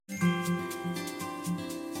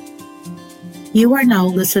You are now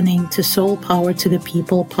listening to Soul Power to the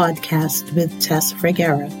People podcast with Tess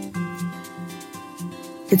Fregera.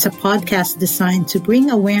 It's a podcast designed to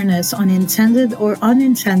bring awareness on intended or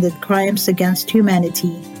unintended crimes against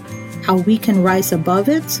humanity, how we can rise above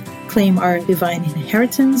it, claim our divine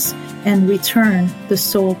inheritance, and return the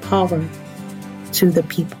soul power to the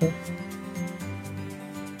people.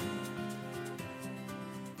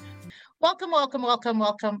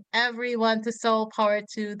 Welcome, everyone to Soul Power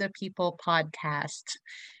to the People podcast.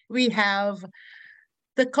 We have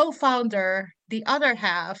the co-founder, the other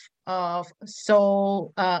half of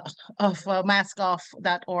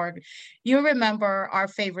maskoff.org. You remember our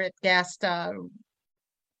favorite guest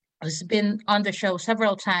has been on the show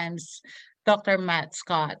several times, Dr. Matt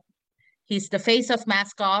Scott. He's the face of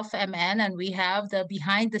Maskoff MN, and we have the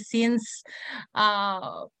behind-the-scenes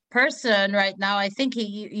person right now. I think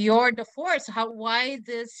you're the force. Why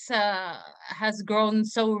this has grown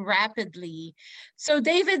so rapidly. So,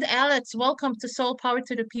 David Alex, welcome to Soul Power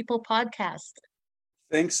to the People podcast.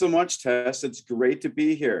 Thanks so much, Tess. It's great to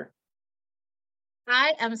be here.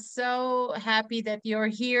 I am so happy that you're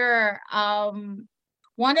here.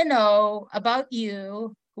 Want to know about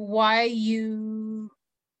you, why you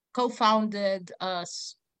co-founded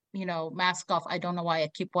Maskoff. I don't know why I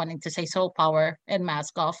keep wanting to say Soul Power and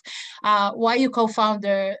Maskoff. Why you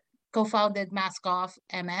co-founded Maskoff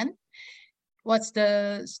MN? What's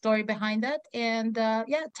the story behind that? And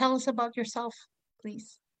tell us about yourself,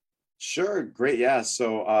 please. Sure, great. Yeah.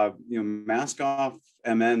 So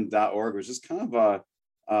maskoffmn.org was just kind of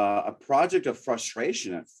a project of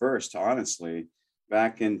frustration at first, honestly.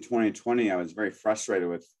 Back in 2020, I was very frustrated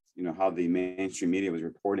with how the mainstream media was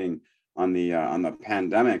reporting on the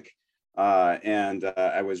pandemic, and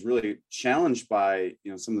I was really challenged by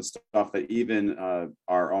some of the stuff that even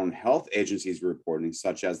our own health agencies were reporting,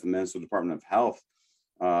 such as the Minnesota Department of Health,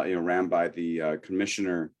 ran by the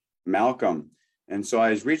Commissioner Malcolm. And so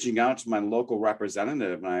I was reaching out to my local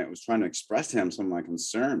representative, and I was trying to express to him some of my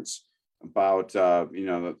concerns about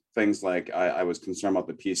things like I was concerned about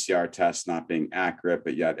the PCR test not being accurate,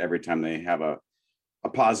 but yet every time they have a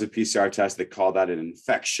positive PCR test, they call that an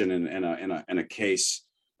infection in a case.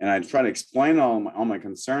 And I tried to explain all my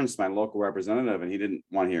concerns to my local representative, and he didn't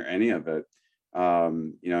want to hear any of it.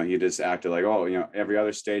 He just acted like, every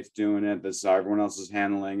other state's doing it. This is how everyone else is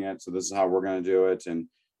handling it. So this is how we're going to do it. And,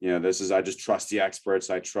 I just trust the experts.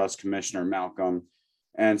 I trust Commissioner Malcolm.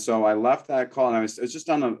 And so I left that call, and it was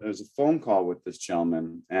a phone call with this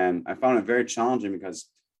gentleman. And I found it very challenging because,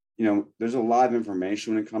 there's a lot of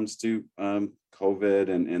information when it comes to COVID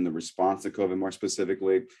and the response to COVID, more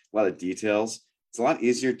specifically, a lot of details. It's a lot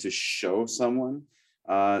easier to show someone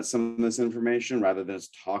some of this information rather than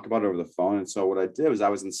just talk about it over the phone. And so what I did was I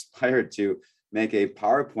was inspired to make a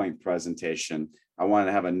PowerPoint presentation. I wanted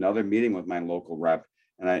to have another meeting with my local rep,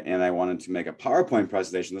 and I wanted to make a PowerPoint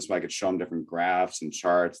presentation. This way I could show them different graphs and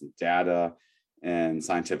charts and data and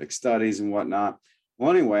scientific studies and whatnot. Well,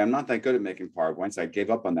 anyway, I'm not that good at making PowerPoints. I gave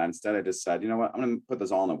up on that. Instead, I just said, you know what, I'm going to put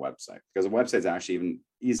this all on a website, because a website is actually even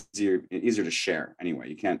easier to share.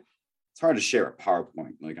 Anyway, it's hard to share a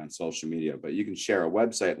PowerPoint like on social media, but you can share a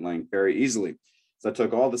website link very easily. So I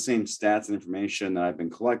took all the same stats and information that I've been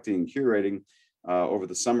collecting and curating over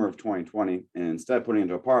the summer of 2020, and instead of putting it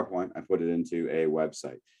into a PowerPoint, I put it into a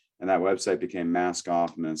website. And that website became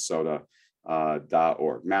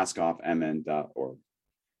maskoffminnesota.org, maskoffmn.org.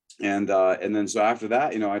 And then so after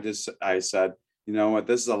that, I said, you know what,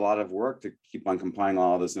 this is a lot of work to keep on compiling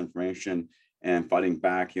all this information and fighting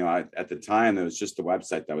back. At the time, it was just the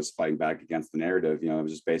website that was fighting back against the narrative. It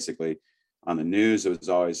was just basically on the news. It was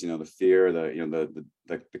always, the fear,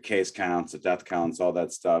 the case counts, the death counts, all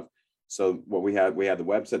that stuff. So what we had the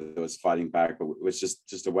website that was fighting back, but it was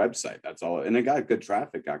just a website. That's all. And it got good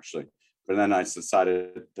traffic, actually. But then I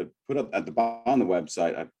decided to put up at the bottom of the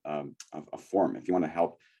website a form if you want to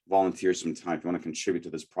help volunteer some time, if you want to contribute to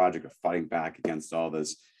this project of fighting back against all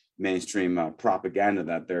this mainstream propaganda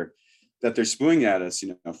that they're spewing at us,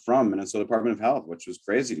 from Minnesota Department of Health, which was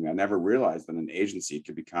crazy to me. I never realized that an agency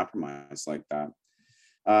could be compromised like that.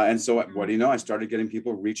 And so what do you know? I started getting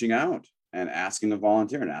people reaching out and asking to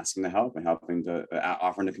volunteer and asking to help and offering to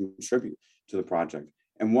contribute to the project.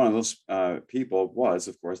 And one of those people was,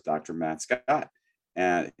 of course, Dr. Matt Scott.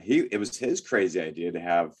 And it was his crazy idea to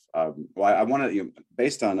have, I wanted,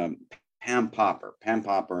 based on Pam Popper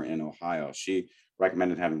in Ohio. She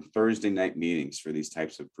recommended having Thursday night meetings for these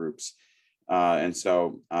types of groups. And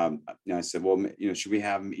so I said, well, should we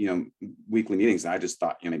have, weekly meetings? And I just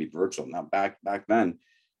thought, maybe virtual. Now, back then,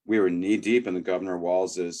 we were knee deep in the Governor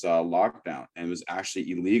Walz's lockdown, and it was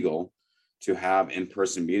actually illegal to have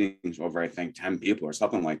in-person meetings over, I think, 10 people or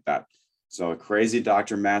something like that. So a crazy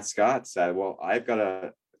Dr. Matt Scott said, well, I've got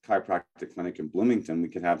a chiropractic clinic in Bloomington. We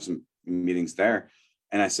could have some meetings there.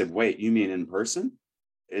 And I said, wait, you mean in person?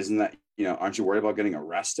 Isn't that, aren't you worried about getting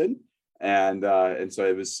arrested? And so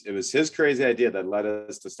it was his crazy idea that led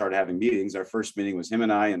us to start having meetings. Our first meeting was him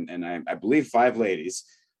and I believe 5 ladies.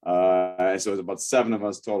 So it was about 7 of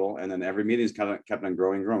us total. And then every meeting's kind of kept on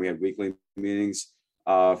growing. We had weekly meetings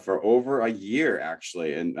for over a year,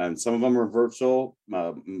 actually. And some of them were virtual.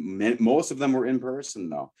 Most of them were in person,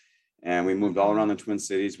 though. And we moved all around the Twin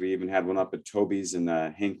Cities. We even had one up at Toby's in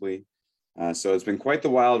Hinckley. So it's been quite the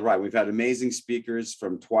wild ride. We've had amazing speakers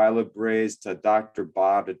from Twyla Braze to Dr.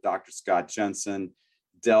 Bob to Dr. Scott Jensen,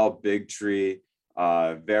 Del Bigtree,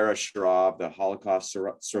 Vera Schraub, the Holocaust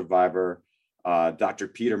survivor, Dr.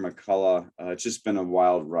 Peter McCullough. It's just been a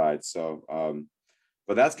wild ride. So,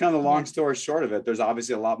 but that's kind of the long story short of it. There's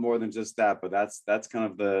obviously a lot more than just that, but that's kind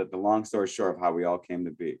of the long story short of how we all came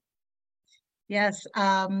to be. Yes,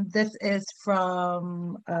 this is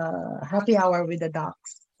from Happy Hour with the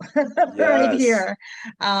Docs. Right here,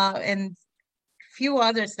 and few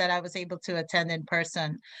others that I was able to attend in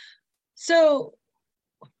person. So,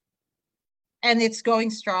 and it's going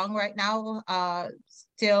strong right now.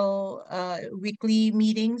 Still weekly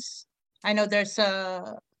meetings. I know there's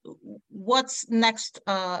what's next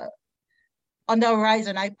on the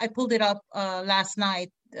horizon. I pulled it up last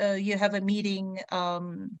night. You have a meeting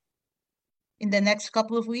in the next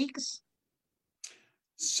couple of weeks.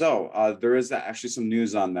 So there is actually some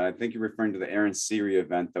news on that. I think you're referring to the Aaron Siri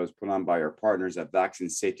event that was put on by our partners at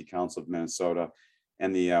Vaccine Safety Council of Minnesota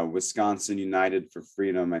and the Wisconsin United for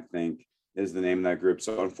Freedom, I think is the name of that group.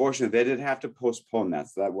 So unfortunately, they did have to postpone that.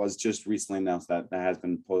 So that was just recently announced that has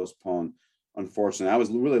been postponed. Unfortunately, I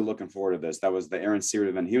was really looking forward to this. That was the Aaron Siri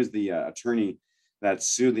event. He was the attorney that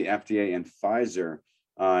sued the FDA and Pfizer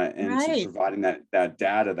into providing that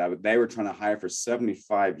data that they were trying to hide for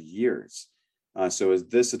 75 years. So is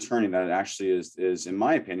this attorney that actually is, in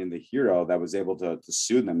my opinion, the hero that was able to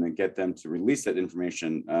sue them and get them to release that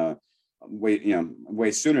information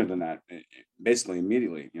way sooner than that, basically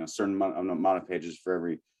immediately. A certain amount of pages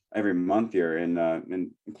for every month here,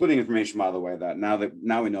 and including information, by the way, that now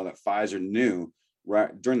we know that Pfizer knew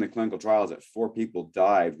right during the clinical trials that 4 people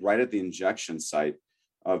died right at the injection site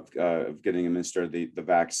of getting administered the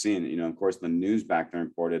vaccine. Of course, the news back then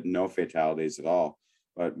reported no fatalities at all.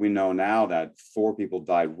 But we know now that 4 people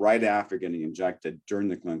died right after getting injected during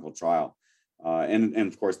the clinical trial. And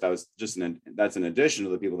of course, that was that's in addition to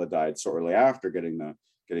the people that died shortly after getting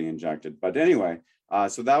injected. But anyway,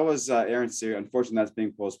 so that was Aaron Siri. Unfortunately, that's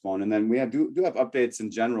being postponed. And then we do have updates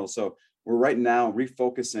in general. So we're right now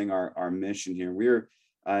refocusing our mission here. We're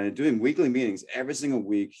doing weekly meetings every single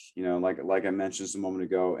week, like I mentioned just a moment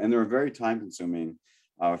ago, and they're very time consuming.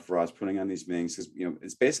 For us putting on these meetings, because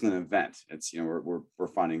it's basically an event. It's we're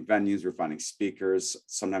finding venues, we're finding speakers,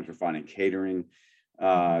 sometimes we're finding catering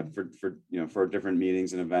for different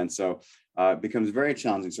meetings and events. So it becomes very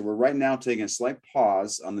challenging. So we're right now taking a slight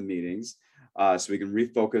pause on the meetings so we can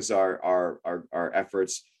refocus our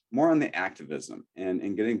efforts more on the activism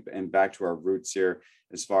and getting back to our roots here,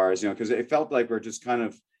 as far as because it felt like we're just kind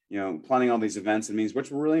of planning all these events and meetings,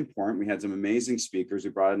 which were really important. We had some amazing speakers. We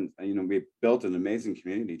brought in, we built an amazing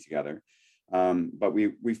community together. But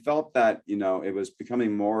we felt that, it was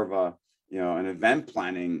becoming more of a, an event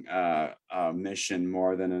planning mission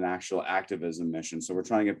more than an actual activism mission. So we're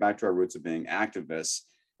trying to get back to our roots of being activists.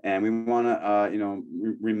 And we want to,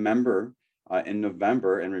 remember in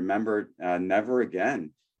November and remember never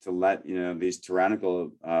again to let, these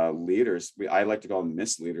tyrannical leaders, I like to call them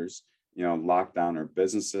misleaders, lock down our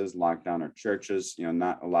businesses, lock down our churches,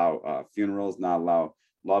 not allow funerals, not allow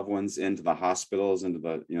loved ones into the hospitals, into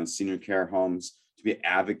the, senior care homes, to be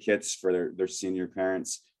advocates for their senior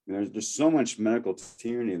parents. There's so much medical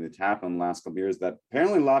tyranny that's happened in the last couple of years that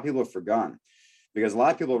apparently a lot of people have forgotten, because a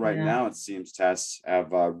lot of people right now, it seems, Tess,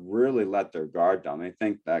 have really let their guard down. They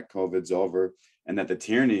think that COVID's over and that the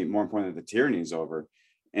tyranny, more importantly, the tyranny is over.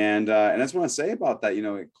 And I just want to say about that,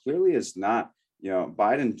 it clearly is not.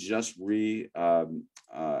 Biden just re-enabled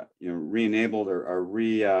or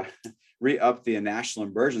re-upped the national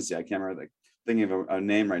emergency. I can't remember thinking of a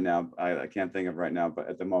name right now. I can't think of right now, but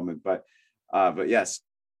at the moment, but yes.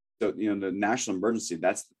 So, the national emergency,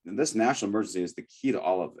 this national emergency is the key to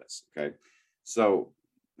all of this. Okay. So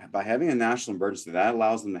by having a national emergency, that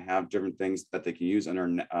allows them to have different things that they can use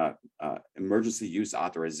under emergency use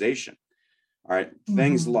authorization. All right.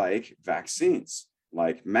 Things like vaccines,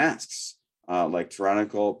 like masks, like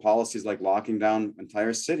tyrannical policies, like locking down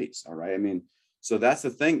entire cities. All right. I mean, so that's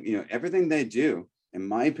the thing, everything they do, in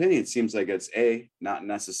my opinion, it seems like it's A, not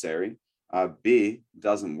necessary, B,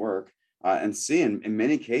 doesn't work, and C, in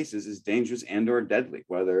many cases, is dangerous and or deadly,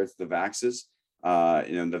 whether it's the vaxes,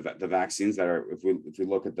 the vaccines that are, if we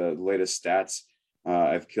look at the latest stats,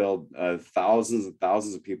 have killed thousands and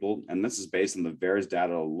thousands of people, and this is based on the VAERS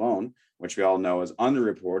data alone, which we all know is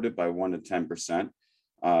underreported by 1 to 10%.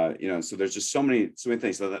 So there's just so many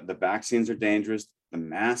things. So that the vaccines are dangerous, the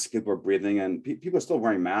masks people are breathing in, people are still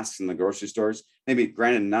wearing masks in the grocery stores, maybe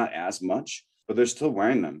granted not as much, but they're still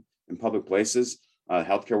wearing them in public places.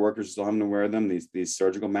 Healthcare workers are still having to wear them. These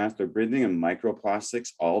surgical masks, they're breathing in microplastics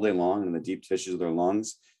all day long in the deep tissues of their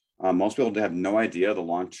lungs. Most people have no idea the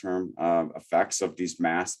long-term effects of these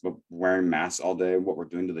masks, but wearing masks all day, what we're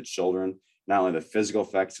doing to the children, not only the physical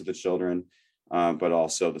effects to the children, but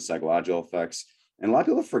also the psychological effects. And a lot of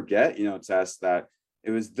people forget, Tess, that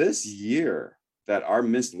it was this year that our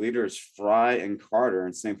misleaders, Fry and Carter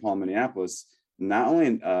in St. Paul, Minneapolis, not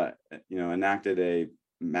only enacted a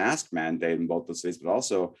mask mandate in both the cities, but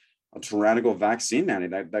also a tyrannical vaccine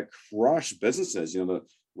mandate that crushed businesses. The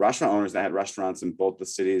restaurant owners that had restaurants in both the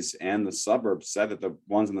cities and the suburbs said that the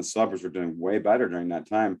ones in the suburbs were doing way better during that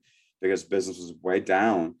time because business was way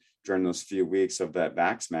down during those few weeks of that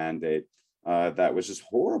vax mandate. That was just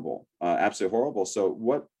horrible, absolutely horrible. So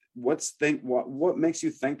what makes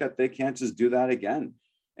you think that they can't just do that again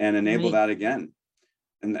and enable that again?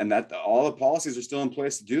 And that all the policies are still in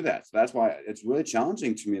place to do that. So that's why it's really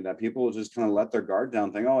challenging to me that people just kind of let their guard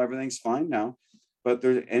down, think, oh, everything's fine now. But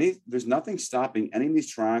there's nothing stopping any of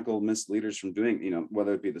these tyrannical misleaders from doing,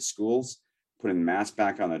 whether it be the schools putting masks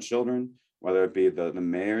back on their children, whether it be the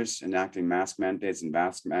mayors enacting mask mandates and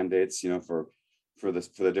mask mandates, for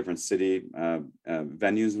the different city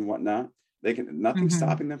venues and whatnot. Nothing's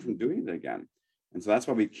stopping them from doing it again. And so that's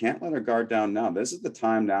why we can't let our guard down now. This is the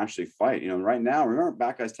time to actually fight. Right now, remember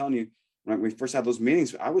back, I was telling you, when we first had those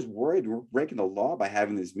meetings, I was worried we're breaking the law by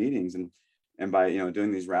having these meetings and by,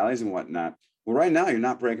 doing these rallies and whatnot. Well, right now, you're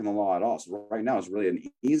not breaking the law at all. So right now is really an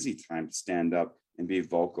easy time to stand up and be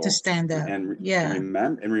vocal, to stand up, and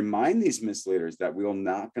remember and remind these misleaders that we're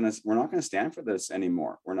not going to stand for this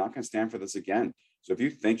anymore. We're not going to stand for this again. So if you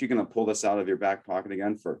think you're going to pull this out of your back pocket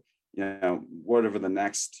again for, whatever the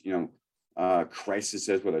next, crisis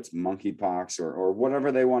is, whether it's monkeypox or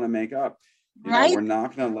whatever they want to make up, right? we're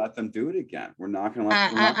not going to let them do it again. We're not going to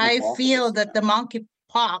let. I feel that the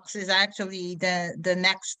monkeypox is actually the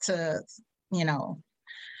next,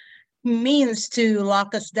 means to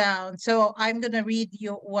lock us down. So I'm going to read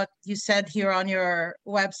you what you said here on your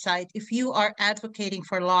website. If you are advocating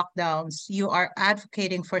for lockdowns, you are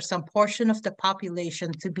advocating for some portion of the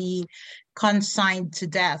population to be consigned to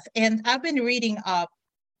death. And I've been reading up,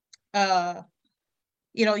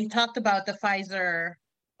 you talked about the Pfizer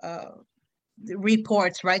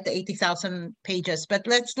reports, right? The 80,000 pages, but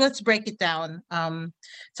let's break it down.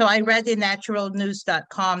 So I read in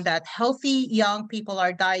naturalnews.com that healthy young people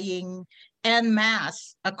are dying en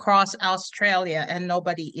masse across Australia, and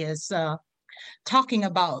nobody is talking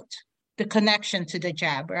about the connection to the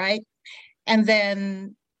jab, right? And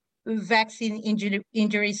then vaccine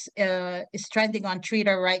injuries is trending on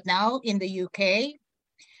Twitter right now in the UK.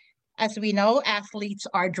 As we know, athletes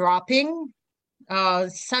are dropping.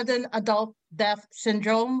 Sudden adult death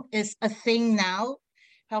syndrome is a thing now.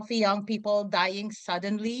 Healthy young people dying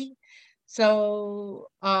suddenly. So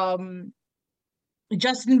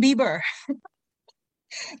Justin Bieber,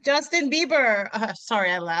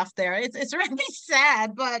 sorry, I laughed there. It's really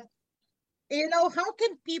sad, but how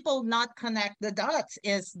can people not connect the dots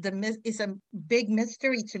is a big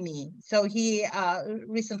mystery to me. So he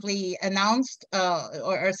recently announced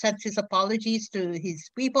or sent his apologies to his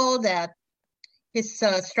people that he's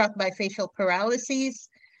struck by facial paralysis.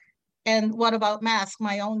 And what about masks?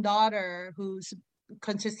 My own daughter, who's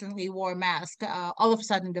consistently wore masks, all of a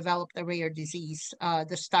sudden developed a rare disease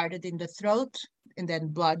that started in the throat and then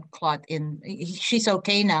blood clot in. She's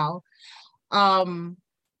okay now.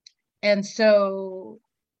 And so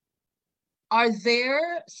are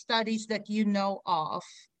there studies that you know of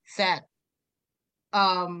that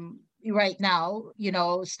right now,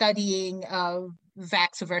 studying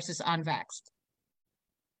vax versus unvaxxed?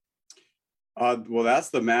 Well, that's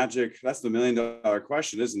the $1 million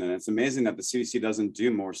question, isn't it? It's amazing that the CDC doesn't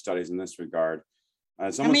do more studies in this regard.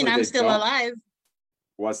 It's almost like I'm still alive.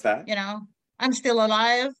 What's that? I'm still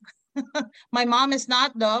alive. My mom is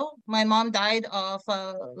not, though. My mom died of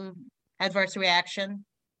adverse reaction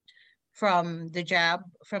from the jab,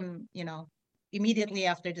 immediately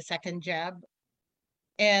after the second jab.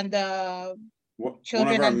 And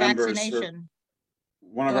children on vaccination.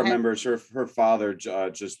 One of our members, her father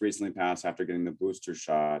just recently passed after getting the booster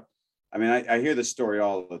shot. I mean, I hear this story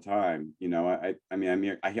all the time. I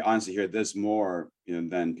honestly hear this more,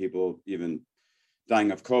 than people even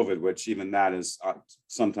dying of COVID, which even that is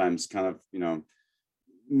sometimes kind of,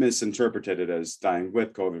 misinterpreted as dying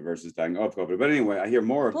with COVID versus dying of COVID. But anyway, I hear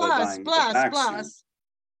more of the Plus, dying with the plus, vaccine. plus,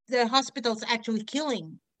 the hospitals actually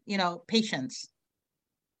killing, patients.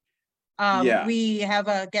 Yeah, We have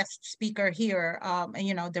a guest speaker here,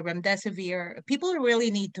 and the remdesivir. People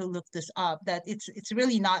really need to look this up. That it's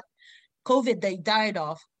really not COVID they died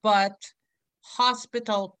of, but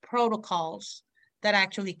hospital protocols that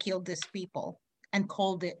actually killed these people and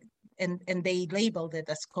called it, and they labeled it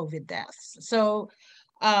as COVID deaths. So,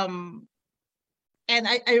 um, and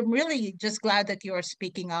I'm really just glad that you're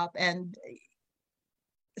speaking up. And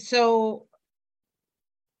so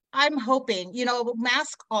I'm hoping,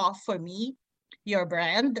 mask off for me, your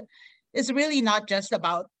brand, is really not just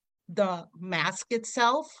about the mask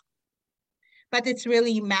itself, but it's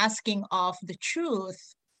really masking off the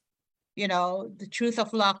truth, the truth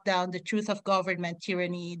of lockdown, the truth of government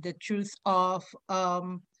tyranny, the truth of,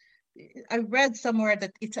 I read somewhere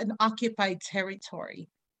that it's an occupied territory.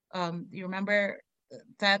 You remember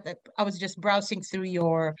that I was just browsing through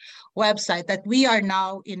your website, that we are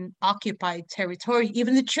now in occupied territory,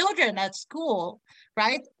 even the children at school,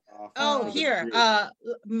 right? Oh, the here, truth.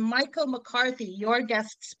 Michael McCarthy, your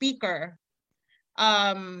guest speaker,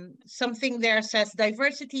 something there says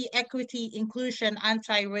diversity, equity, inclusion,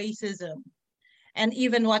 anti-racism, and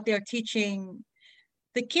even what they're teaching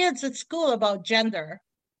the kids at school about gender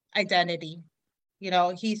identity.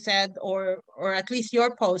 He said, or at least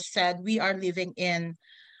your post said, we are living in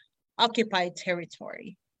occupied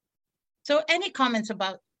territory. So any comments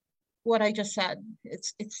about what I just said?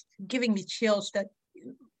 It's giving me chills. That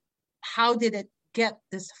how did it get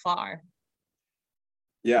this far?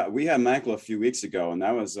 Yeah, we had Michael a few weeks ago, and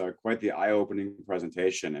that was quite the eye-opening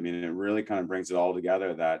presentation. I mean, it really kind of brings it all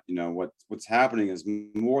together that, what's happening is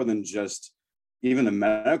more than just even the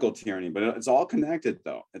medical tyranny, but it's all connected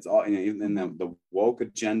though. It's all, even in the woke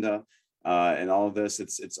agenda and all of this,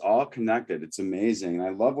 it's all connected. It's amazing. And I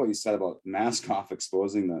love what you said about mask off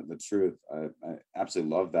exposing the truth. I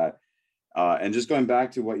absolutely love that. And just going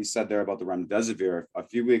back to what you said there about the remdesivir, a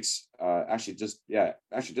few weeks, actually just a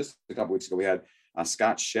couple weeks ago, we had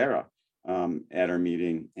Scott Shera at our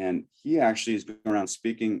meeting, and he actually is going around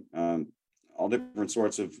speaking all different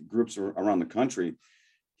sorts of groups around the country.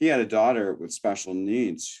 He had a daughter with special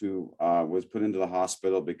needs who was put into the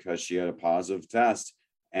hospital because she had a positive test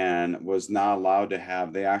and was not allowed to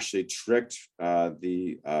have. They actually tricked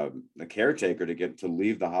the caretaker to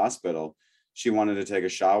leave the hospital. She wanted to take a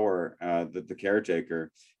shower, the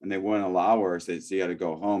caretaker, and they wouldn't allow her. So she had to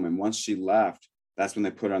go home. And once she left, that's when they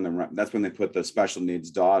put the special needs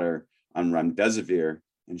daughter on remdesivir,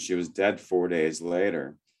 and she was dead 4 days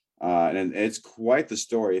later. And it's quite the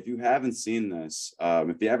story. If you haven't seen this,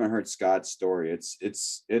 if you haven't heard Scott's story,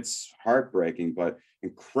 it's heartbreaking, but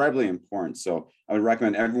incredibly important. So I would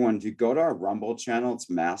recommend everyone to go to our Rumble channel. It's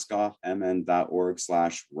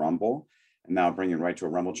maskoffmn.org/Rumble. And now bring it right to a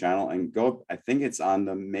Rumble channel and go. I think it's on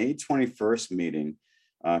the May 21st meeting.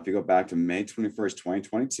 If you go back to May 21st,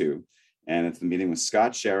 2022, and it's the meeting with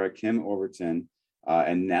Scott Shera, Kim Overton,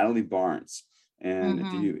 and Natalie Barnes. And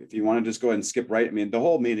if you want to just go ahead and skip right, I mean, the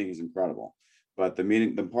whole meeting is incredible, but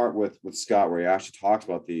the part with Scott where he actually talks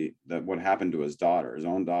about the what happened to his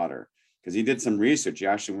own daughter, because he did some research. He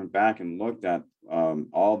actually went back and looked at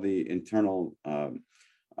all the internal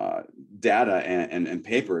data and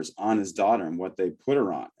papers on his daughter and what they put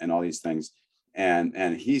her on and all these things.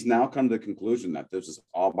 And he's now come to the conclusion that this is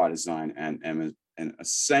all by design and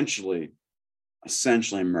essentially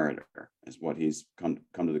murder is what he's come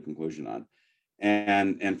to the conclusion on.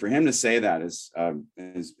 And for him to say that is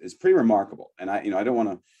pretty remarkable. And I don't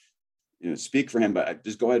want to speak for him, but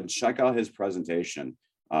just go ahead and check out his presentation.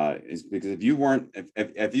 Is because if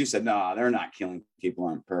you said no, they're not killing people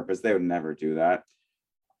on purpose, they would never do that.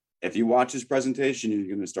 If you watch his presentation, you're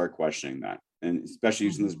going to start questioning that, and especially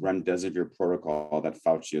using this remdesivir protocol that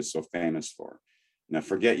Fauci is so famous for.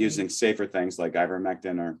 Forget using safer things like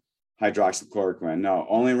ivermectin or hydroxychloroquine. No,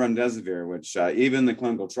 only remdesivir, which even the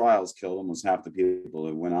clinical trials killed almost half the people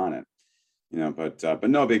who went on it. But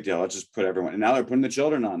no big deal. Let's just put everyone. And now they're putting the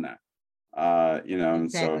children on that. Exactly.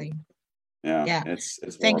 And so Yeah. it's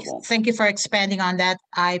horrible. Thank you for expanding on that.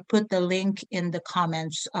 I put the link in the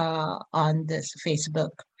comments on this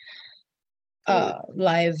Facebook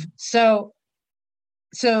live. So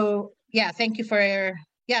yeah, thank you for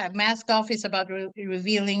mask off is about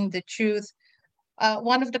revealing the truth.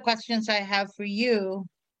 One of the questions I have for you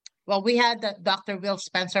Well, we had Dr. Will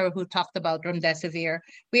Spencer who talked about remdesivir.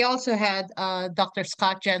 We also had Dr.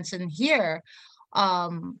 Scott Jensen here.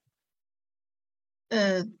 Um,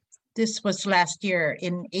 uh, this was last year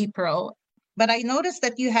in April. But I noticed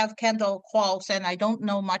that you have Kendall Qualls, and I don't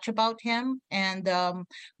know much about him. And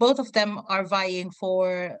both of them are vying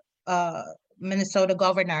for uh, Minnesota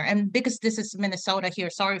governor. And because this is Minnesota here,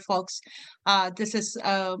 sorry, folks, this is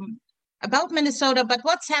about Minnesota. But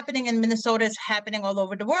what's happening in Minnesota is happening all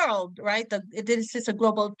over the world, right? This is a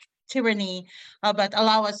global tyranny. But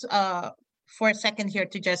allow us for a second here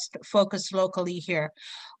to just focus locally here.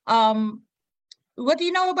 Um, what do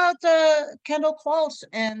you know about Kendall Qualls?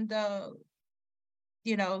 And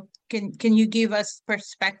can you give us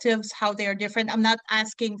perspectives how they are different? I'm not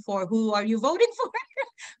asking for who are you voting for,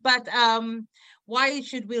 but why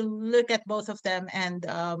should we look at both of them, and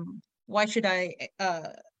why should I,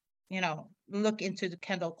 look into the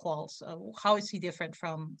Kendall Qualls? How is he different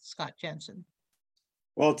from Scott Jensen?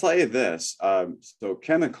 Well, I'll tell you this. So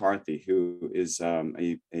Ken McCarthy, who is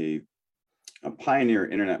a pioneer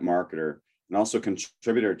internet marketer and also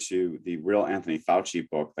contributor to the Real Anthony Fauci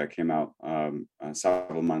book that came out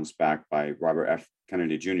several months back by Robert F.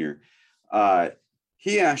 Kennedy Jr.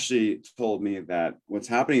 He actually told me that what's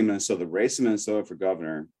happening in Minnesota, the race in Minnesota for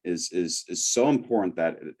governor, is so important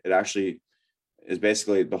that it actually is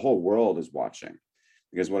basically the whole world is watching,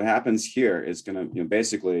 because what happens here is going to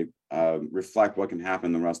basically reflect what can happen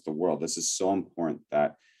in the rest of the world. This is so important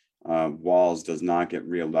that Walz does not get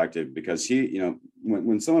reelected, because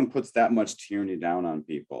when someone puts that much tyranny down on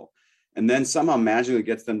people and then somehow magically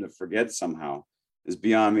gets them to forget somehow is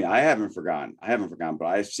beyond me. I haven't forgotten, but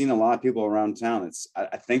I've seen a lot of people around town.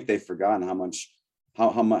 I think they've forgotten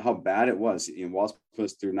how bad it was. Walz put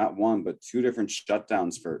us through not one but two different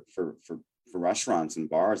shutdowns for restaurants and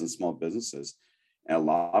bars and small businesses, and a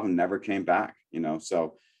lot of them never came back.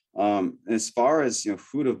 So as far as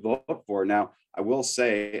who to vote for now, I will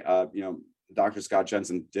say, Dr. Scott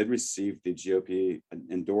Jensen did receive the GOP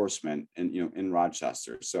endorsement in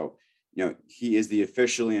Rochester. So, he is the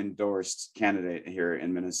officially endorsed candidate here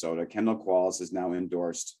in Minnesota. Kendall Qualls has now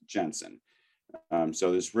endorsed Jensen.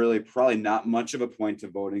 So there's really probably not much of a point to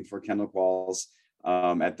voting for Kendall Qualls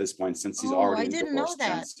at this point, since he's already I didn't know endorsed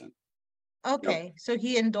that. Jensen. Okay, so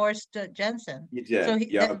he endorsed Jensen. He did. So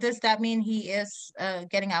Yep. does that mean he is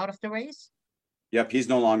getting out of the race? Yep, he's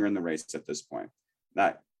no longer in the race at this point.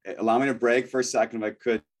 Now, allow me to brag for a second, if I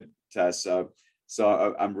could, Tess.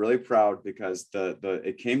 So I'm really proud, because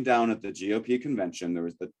it came down at the GOP convention. There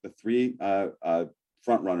was the three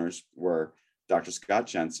front runners were Dr. Scott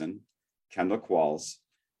Jensen, Kendall Qualls,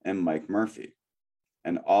 and Mike Murphy.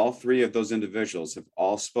 And all three of those individuals have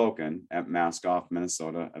all spoken at Mask Off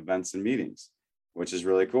Minnesota events and meetings, which is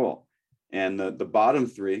really cool. And the bottom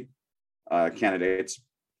three candidates,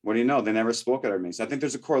 what do you know? They never spoke at our meetings. So I think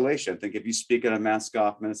there's a correlation. I think if you speak at a Mask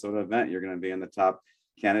Off Minnesota event, you're going to be in the top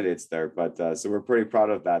candidates there. But so we're pretty proud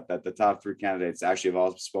of that the top three candidates actually have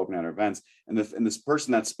all spoken at our events. And this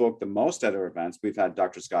person that spoke the most at our events, we've had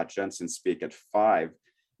Dr. Scott Jensen speak at 5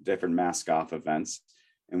 different Mask Off events.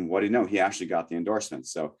 And what do you know? He actually got the endorsement.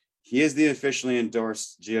 So he is the officially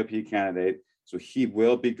endorsed GOP candidate. So he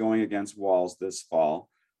will be going against Walz this fall.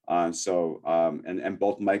 And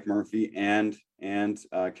both Mike Murphy and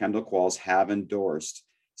Kendall Qualls have endorsed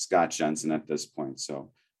Scott Jensen at this point.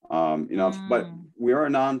 So, but we're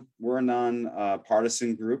a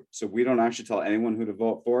non-partisan group, so we don't actually tell anyone who to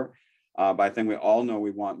vote for. But I think we all know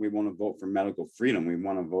we want to vote for medical freedom. We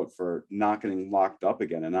want to vote for not getting locked up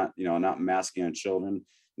again, and not masking on children,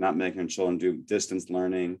 not making children do distance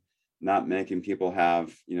learning, not making people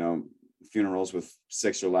have funerals with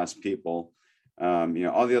 6 or less people. All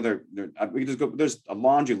the other, we just go, there's a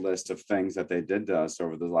laundry list of things that they did to us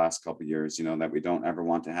over the last couple of years, that we don't ever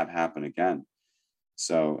want to have happen again.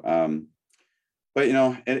 So, but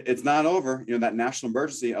it's not over. That national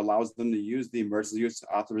emergency allows them to use the emergency use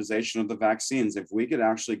authorization of the vaccines. If we could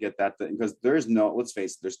actually get that, because let's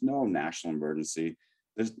face it, there's no national emergency.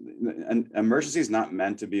 An emergency is not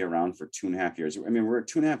meant to be around for 2.5 years. I mean, we're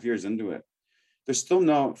 2.5 years into it. There's still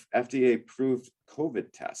no FDA approved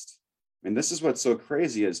COVID test. I mean, this is what's so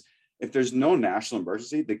crazy is if there's no national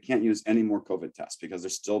emergency, they can't use any more COVID tests, because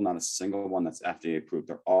there's still not a single one that's FDA approved.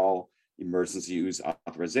 They're all emergency use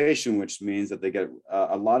authorization, which means that they get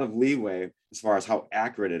a lot of leeway as far as how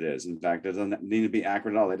accurate it is. In fact, it doesn't need to be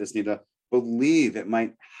accurate at all. They just need to believe it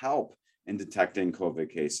might help in detecting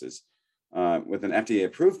COVID cases. With an FDA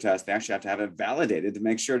approved test, they actually have to have it validated to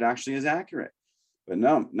make sure it actually is accurate. But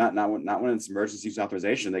no, not when it's emergency use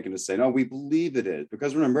authorization. They can just say, no, we believe it is.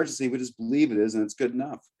 Because we're an emergency, we just believe it is, and it's good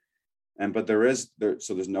enough. But there's no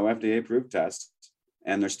FDA approved test.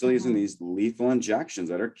 and they're still using Mhm. these lethal injections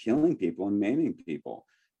that are killing people and maiming people.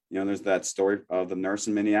 There's that story of the nurse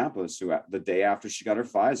in Minneapolis who, the day after she got her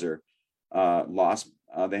Pfizer, lost.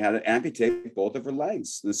 They had to amputate both of her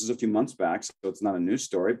legs. This is a few months back, so it's not a news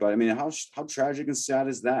story. But I mean, how tragic and sad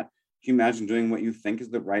is that? Can you imagine doing what you think is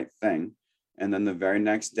the right thing, and then the very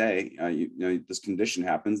next day, this condition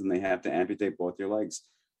happens, and they have to amputate both your legs?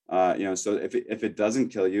 So if it doesn't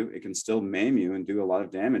kill you, it can still maim you and do a lot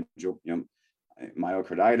of damage.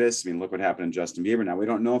 Myocarditis. I mean, look what happened to Justin Bieber. Now we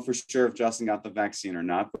don't know for sure if Justin got the vaccine or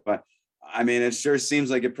not, but I mean, it sure seems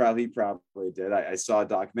like he probably did. I saw a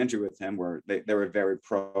documentary with him where they were very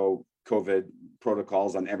pro COVID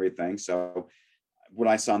protocols on everything. So what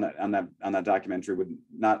I saw on that documentary would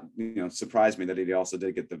not surprise me that he also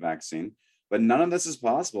did get the vaccine. But none of this is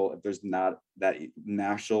possible if there's not that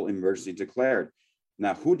national emergency declared.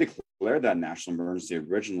 Now, who declared that national emergency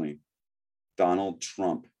originally? Donald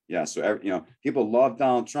Trump. Yeah, so people love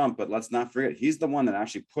Donald Trump, but let's not forget he's the one that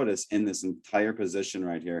actually put us in this entire position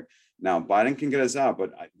right here. Now, Biden can get us out,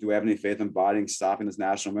 but do we have any faith in Biden stopping this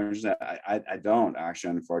national emergency? I don't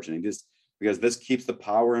actually, unfortunately, just because this keeps the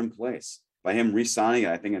power in place by him re-signing it.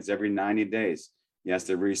 I think it's every 90 days. He has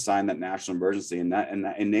to re-sign that national emergency, and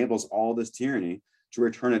that enables all this tyranny to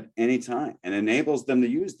return at any time, and enables them to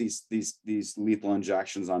use these lethal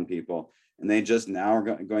injections on people. And they just now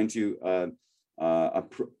are going to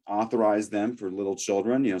authorize them for little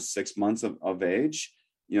children, 6 months of age.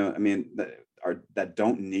 I mean, that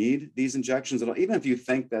don't need these injections at all. Even if you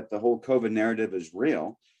think that the whole COVID narrative is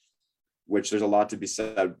real, which there's a lot to be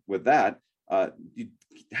said with that, you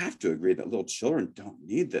have to agree that little children don't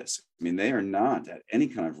need this. I mean, they are not at any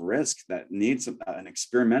kind of risk that needs an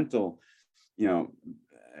experimental,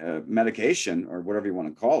 medication or whatever you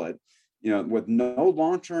want to call it, with no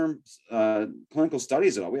long-term clinical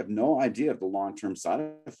studies at all. We have no idea of the long-term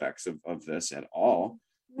side effects of this at all.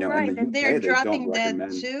 In Right, the and they're UK, they don't dropping dead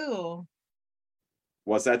recommend. too.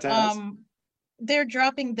 What's that, Taz? They're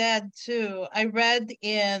dropping dead too. I read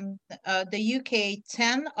in the UK,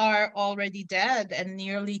 10 are already dead and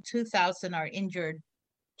nearly 2,000 are injured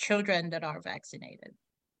children that are vaccinated.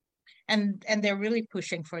 And they're really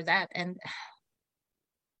pushing for that. And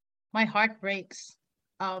my heart breaks.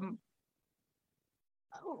 I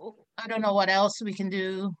don't know what else we can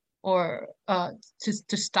do or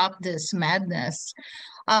to stop this madness.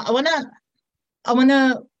 I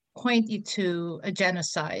wanna point you to a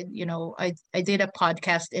genocide. I did a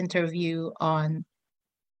podcast interview on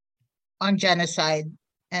genocide,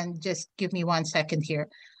 and just give me 1 second here.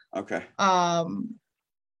 Okay.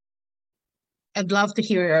 I'd love to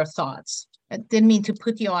hear your thoughts. I didn't mean to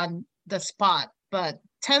put you on the spot, but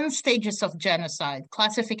 10 stages of genocide.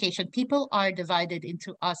 Classification: people are divided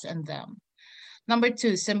into us and them. Number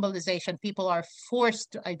 2, symbolization: people are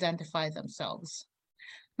forced to identify themselves.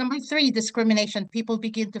 Number 3, discrimination: people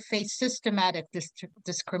begin to face systematic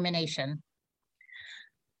discrimination.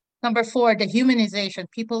 Number 4, dehumanization: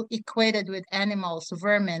 people equated with animals,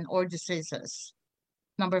 vermin, or diseases.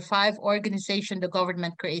 Number 5, organization: the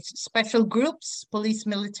government creates special groups, police,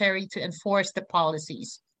 military, to enforce the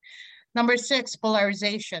policies. Number 6,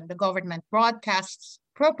 polarization: the government broadcasts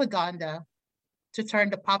propaganda to turn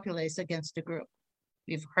the populace against the group.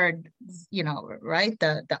 We've heard, right?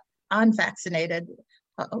 The unvaccinated.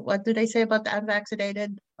 What do they say about the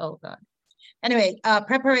unvaccinated? Oh God. Anyway,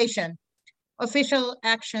 preparation: official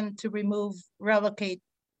action to remove, relocate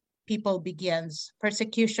people begins.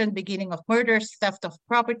 Persecution: beginning of murders, theft of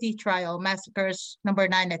property, trial, massacres. Number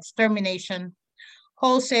 9, extermination: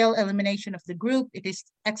 wholesale elimination of the group. It is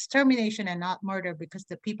extermination and not murder because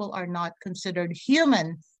the people are not considered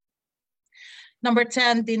human. Number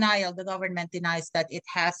 10, denial: the government denies that it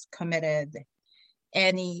has committed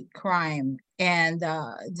any crime. And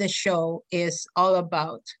the show is all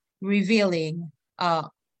about revealing,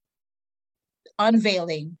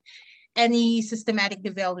 unveiling any systematic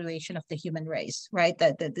devaluation of the human race, right?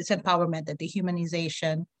 The disempowerment, the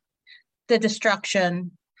dehumanization, the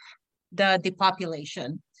destruction, the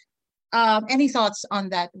depopulation. Any thoughts on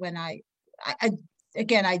that? When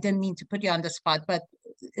again, I didn't mean to put you on the spot, but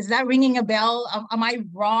is that ringing a bell? Am I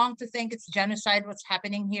wrong to think it's genocide what's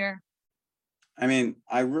happening here? I mean,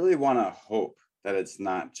 I really want to hope that it's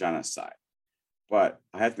not genocide, but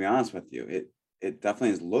I have to be honest with you. It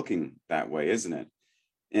definitely is looking that way, isn't it?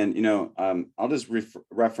 And I'll just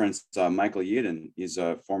reference Michael Yeadon. He's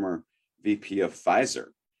a former VP of Pfizer,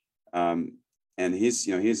 and he's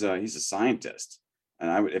a scientist.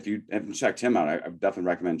 And if you haven't checked him out, I definitely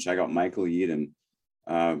recommend check out Michael Yeadon.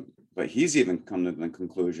 But he's even come to the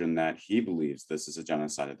conclusion that he believes this is a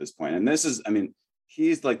genocide at this point. And this is, I mean,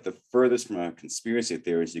 he's like the furthest from a conspiracy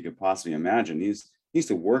theorist you could possibly imagine. He used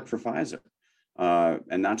to work for Pfizer,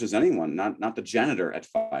 and not just anyone, not the janitor at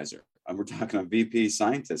Pfizer. We're talking a VP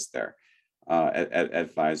scientist there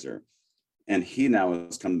at Pfizer, and he now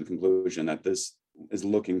has come to the conclusion that this is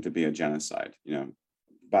looking to be a genocide,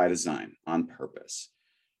 by design, on purpose.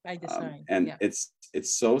 By design. And Yeah. it's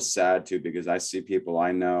so sad too, because I see people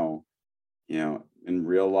I know, in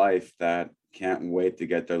real life that can't wait to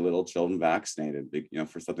get their little children vaccinated,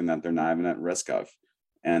 for something that they're not even at risk of,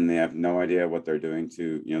 and they have no idea what they're doing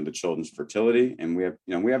to, the children's fertility, and we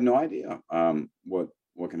have no idea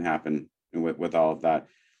what can happen with all of that.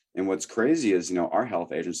 And what's crazy is, our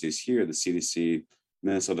health agencies here, the CDC,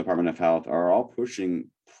 Minnesota Department of Health, are all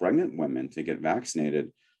pushing pregnant women to get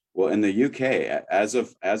vaccinated. Well, in the UK, as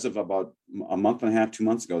of about a month and a half, 2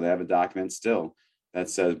 months ago, they have a document still that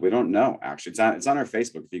says we don't know. Actually, it's on our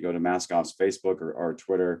Facebook. If you go to Mask Off's Facebook or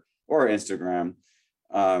Twitter or Instagram,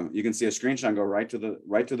 you can see a screenshot go right to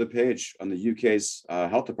the page on the UK's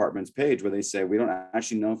health department's page, where they say we don't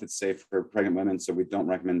actually know if it's safe for pregnant women, so we don't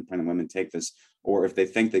recommend pregnant women take this, or if they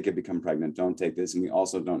think they could become pregnant, don't take this. And we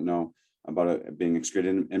also don't know about it being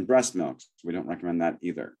excreted in breast milk, so we don't recommend that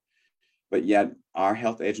either. But yet our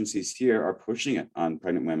health agencies here are pushing it on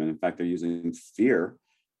pregnant women. In fact, they're using fear,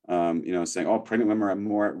 saying, oh, pregnant women are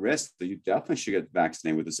more at risk, so you definitely should get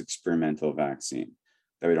vaccinated with this experimental vaccine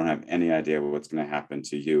that we don't have any idea what's going to happen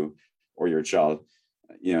to you or your child,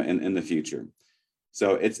 in the future.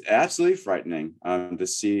 So it's absolutely frightening to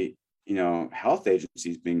see, health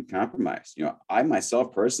agencies being compromised. I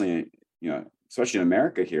myself personally, especially in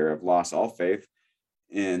America here, have lost all faith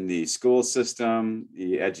in the school system,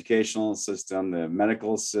 the educational system, the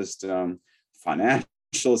medical system,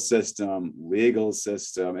 financial system, legal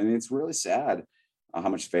system. And it's really sad how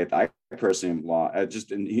much faith I personally have lost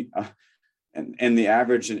just in the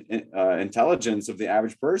average intelligence of the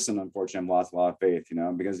average person. Unfortunately, I've lost a lot of faith,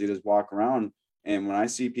 because you just walk around. And when I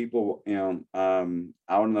see people, out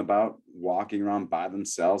and about, walking around by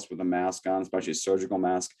themselves with a mask on, especially a surgical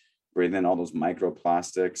mask, breathing in all those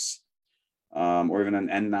microplastics, or even an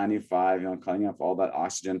N95, cutting off all that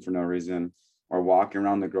oxygen for no reason, or walking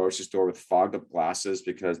around the grocery store with fogged up glasses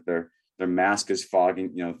because their mask is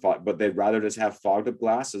fogging, but they'd rather just have fogged up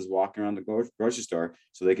glasses walking around the grocery store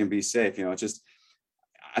so they can be safe. It's just,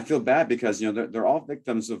 I feel bad because, they're all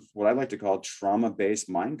victims of what I like to call trauma-based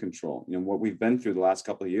mind control. What we've been through the last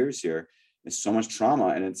couple of years here is so much trauma,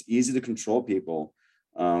 and it's easy to control people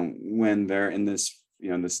when they're in this,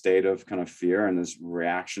 the state of kind of fear and this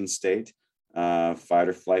reaction state. Fight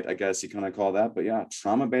or flight, I guess you kind of call that. But yeah,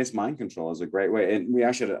 trauma-based mind control is a great way. And we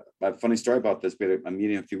actually had a funny story about this. We had a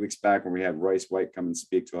meeting a few weeks back where we had Royce White come and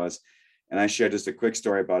speak to us. And I shared just a quick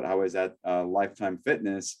story about how I was at Lifetime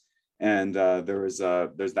Fitness. And there's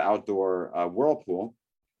the outdoor whirlpool.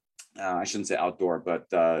 I shouldn't say outdoor, but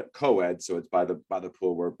co-ed. So it's by the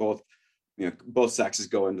pool where both sexes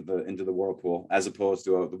go into the whirlpool, as opposed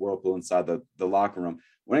to the whirlpool inside the locker room.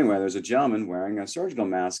 Well, anyway, there's a gentleman wearing a surgical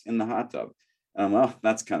mask in the hot tub. Well,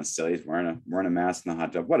 that's kind of silly. He's wearing a mask in the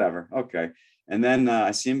hot tub, whatever. Okay. And then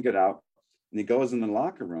I see him get out, and he goes in the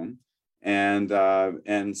locker room. And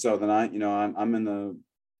so then I'm in the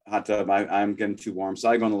hot tub. I'm getting too warm. So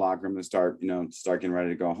I go in the locker room and start getting ready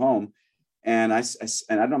to go home. And I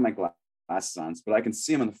don't have my glasses on, but I can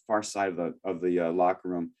see him on the far side of the locker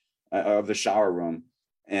room, of the shower room.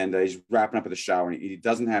 And he's wrapping up at the shower, and he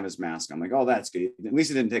doesn't have his mask on. I'm like, oh, that's good. At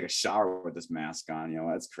least he didn't take a shower with this mask on.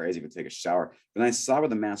 That's crazy to take a shower. But I saw where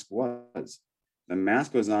the mask was. The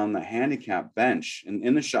mask was on the handicap bench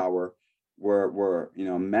in the shower where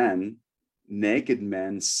naked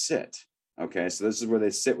men sit. Okay, so this is where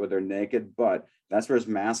they sit with their naked butt. That's where his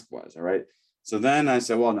mask was. All right. So then I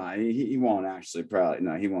said, well, no, he won't actually, probably,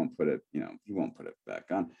 no, he won't put it, he won't put it back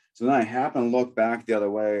on. So then I happen to look back the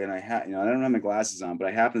other way, and I don't have my glasses on, but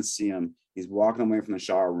I happen to see him. He's walking away from the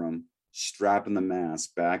shower room, strapping the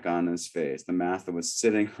mask back on his face. The mask that was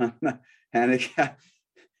sitting on the handicap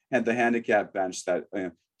bench that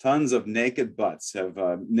tons of naked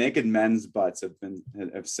men's butts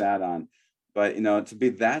have sat on. But to be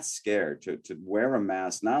that scared to wear a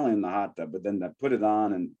mask, not only in the hot tub, but then to put it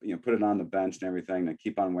on and put it on the bench and everything, to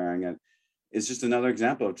keep on wearing it, is just another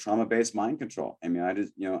example of trauma-based mind control. I mean, I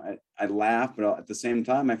just I laugh, but at the same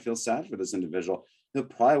time, I feel sad for this individual. He'll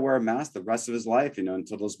probably wear a mask the rest of his life,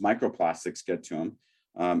 until those microplastics get to him.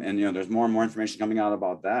 And there's more and more information coming out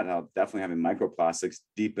about that. How definitely having microplastics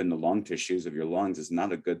deep in the lung tissues of your lungs is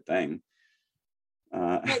not a good thing.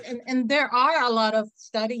 And there are a lot of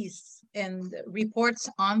studies and reports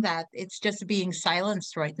on that. It's just being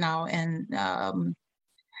silenced right now. And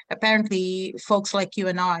apparently folks like you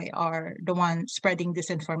and I are the one spreading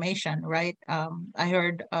disinformation, right? I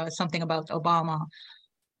heard something about Obama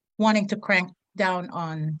wanting to crank down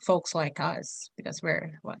on folks like us because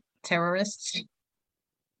we're what, terrorists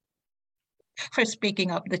for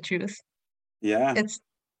speaking up the truth. Yeah. It's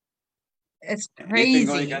it's Anything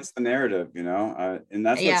going crazy. against the narrative, and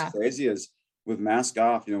that's what's Yeah. crazy is with Mask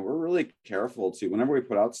Off, we're really careful to whenever we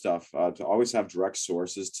put out stuff to always have direct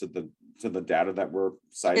sources to the data that we're Is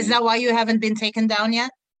citing. that why you haven't been taken down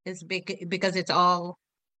yet? It's because it's all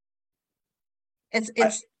I,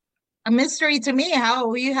 it's a mystery to me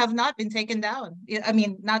how you have not been taken down. I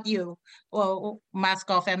mean, not you. Well,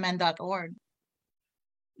 maskoffmn.org.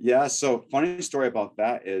 yeah, so funny story about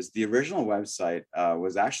that is the original website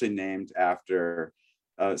was actually named after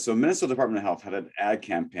so Minnesota Department of Health had an ad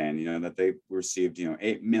campaign, that they received,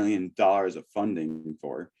 $8 million of funding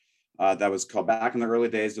for. That was called back in the early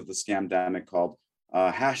days of the scamdemic called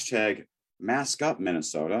hashtag Mask Up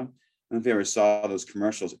Minnesota. And if you ever saw those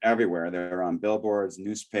commercials everywhere, they're on billboards,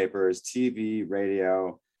 newspapers, TV,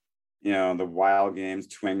 radio, the Wild games,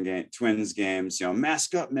 Twins games,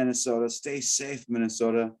 Mask Up Minnesota, stay safe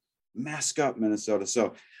Minnesota, Mask Up Minnesota.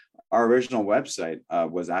 So our original website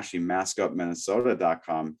was actually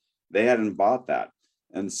maskupminnesota.com. They hadn't bought that.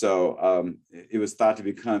 And so it was thought to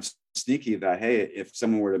be kind of sneaky that, hey, if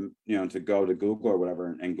someone were to go to Google or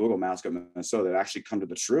whatever and Google Mask Up Minnesota, they'd actually come to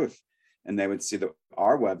the truth. And they would see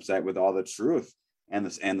our website with all the truth and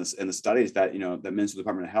the studies that, the Minnesota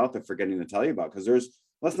Department of Health are forgetting to tell you about. Because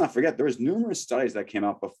let's not forget, there was numerous studies that came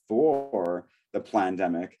out before the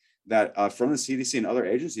pandemic that from the CDC and other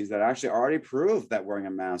agencies that actually already proved that wearing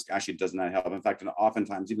a mask actually does not help. In fact, and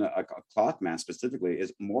oftentimes even a cloth mask specifically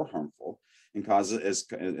is more harmful and causes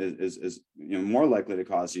is more likely to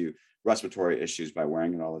cause you respiratory issues by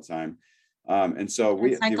wearing it all the time. And so And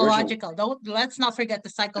the original psychological. Let's not forget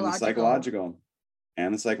the and the psychological.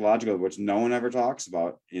 psychological, which no one ever talks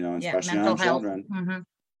about, Yeah, especially mental on health. children. Mm-hmm.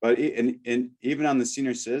 But even on the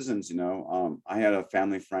senior citizens, I had a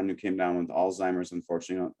family friend who came down with Alzheimer's,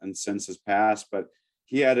 unfortunately, and since has passed. But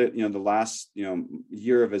he had it, the last,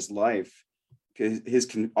 year of his life, his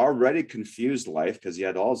already confused life because he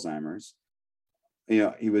had Alzheimer's.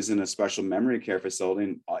 He was in a special memory care facility,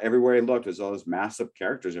 and everywhere he looked, there's all those massive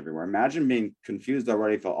characters everywhere. Imagine being confused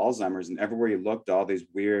already for Alzheimer's, and everywhere you looked, all these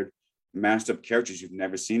weird, masked up characters you've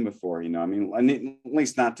never seen before. I mean, at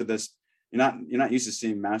least not to this. You're not used to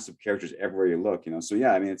seeing massive characters everywhere you look. So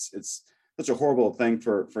yeah, I mean, it's such a horrible thing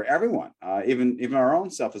for everyone, even our own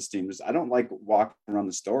self-esteem. I don't like walking around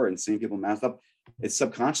the store and seeing people masked up. It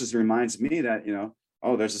subconsciously reminds me that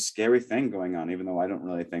oh, there's a scary thing going on, even though I don't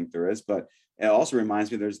really think there is. But it also reminds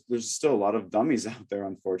me there's still a lot of dummies out there,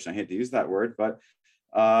 unfortunately. I hate to use that word, but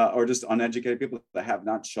or just uneducated people that have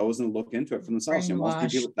not chosen to look into it for themselves. Most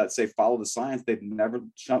Brainwashed. people that say follow the science, they've never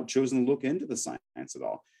chosen to look into the science at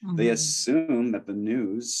all. They Mm-hmm. assume that the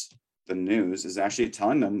news is actually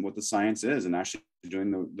telling them what the science is and actually doing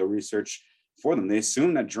the research for them. They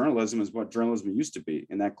assume that journalism is what journalism used to be,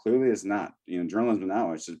 and that clearly is not. Journalism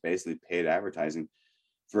now is just basically paid advertising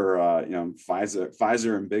for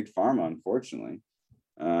Pfizer and big pharma, unfortunately.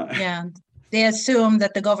 Yeah, they assume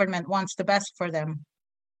that the government wants the best for them.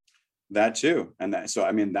 That too, and so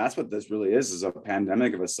I mean that's what this really is a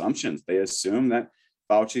pandemic of assumptions. They assume that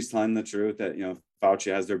Fauci's telling the truth, that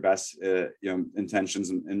Fauci has their best intentions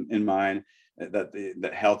in mind,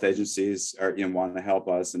 that health agencies are want to help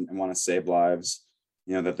us and want to save lives.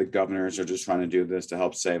 That the governors are just trying to do this to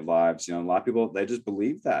help save lives. A lot of people, they just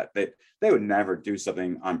believe that they would never do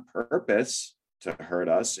something on purpose to hurt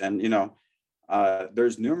us. And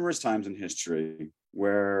there's numerous times in history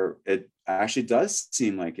where it actually does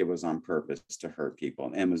seem like it was on purpose to hurt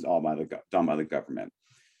people and was all done by the government.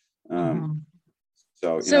 Mm-hmm.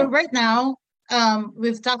 So right now,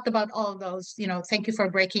 we've talked about all of those. Thank you for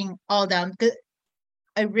breaking all down.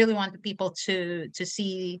 I really want the people to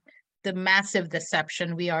see the massive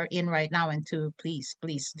deception we are in right now, and to please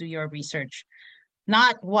do your research.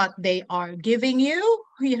 Not what they are giving you,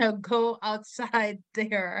 go outside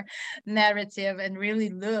their narrative and really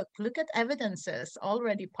look at evidences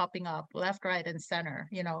already popping up left, right, and center,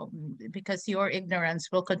 because your ignorance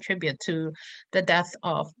will contribute to the death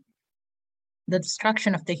of the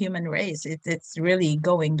destruction of the human race. It's really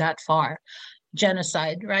going that far.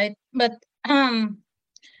 Genocide, right? But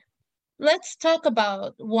let's talk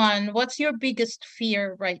about one, what's your biggest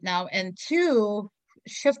fear right now? And two,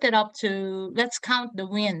 shift it up to let's count the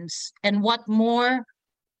wins, and what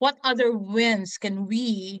other wins can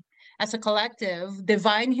we as a collective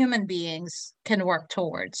divine human beings can work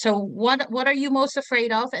toward? So what are you most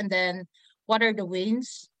afraid of, and then what are the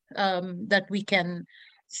wins that we can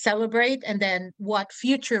celebrate, and then what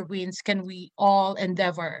future wins can we all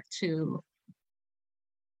endeavor to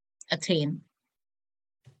attain?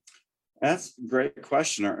 That's a great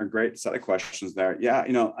question, or a great set of questions there. Yeah,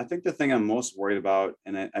 I think the thing I'm most worried about,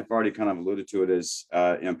 and I've already kind of alluded to it, is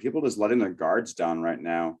people just letting their guards down right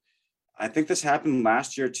now. I think this happened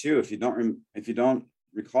last year too. If you don't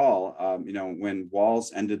recall, when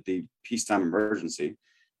Walls ended the peacetime emergency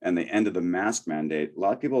and they ended the mask mandate, a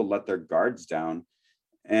lot of people let their guards down,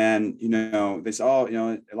 and they said, oh,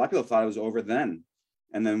 a lot of people thought it was over then.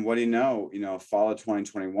 And then what do fall of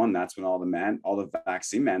 2021, that's when all the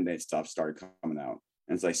vaccine mandate stuff started coming out.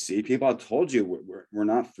 And it's like, see, people, I told you we're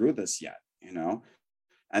not through this yet.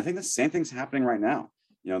 I think the same thing's happening right now.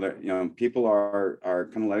 People are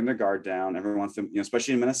kind of letting their guard down. Everyone wants to,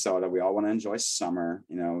 especially in Minnesota, we all want to enjoy summer.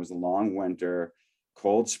 It was a long winter,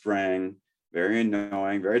 cold spring, very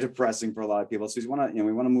annoying, very depressing for a lot of people. So we want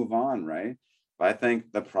to move on, right? But I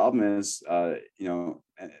think the problem is,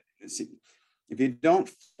 if you don't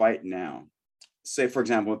fight now, say, for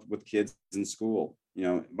example, with kids in school,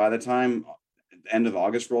 by the time the end of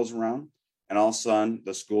August rolls around, and all of a sudden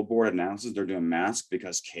the school board announces they're doing masks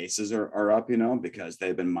because cases are up, because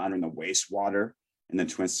they've been monitoring the wastewater in the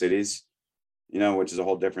Twin Cities, which is a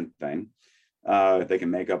whole different thing. They can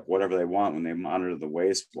make up whatever they want when they monitor the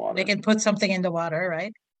wastewater. They can put something in the water,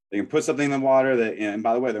 right? They can put something in the water and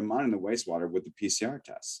by the way, they're monitoring the wastewater with the PCR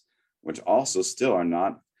tests, which also still are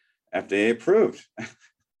not FDA approved,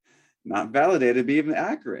 not validated to be even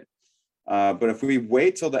accurate. But if we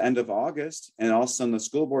wait till the end of August and all of a sudden the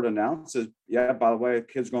school board announces, yeah, by the way,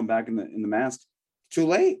 kids going back in the mask, too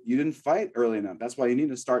late. You didn't fight early enough. That's why you need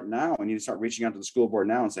to start now. And you need to start reaching out to the school board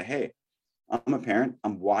now and say, hey, I'm a parent.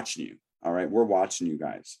 I'm watching you. All right. We're watching you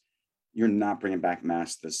guys. You're not bringing back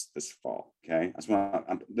masks this fall. Okay.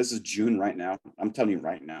 This is June right now. I'm telling you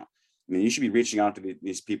right now. I mean, you should be reaching out to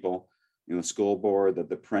these people, the school board,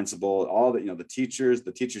 the principal, all the teachers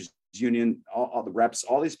union, all the reps,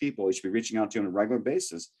 all these people you should be reaching out to on a regular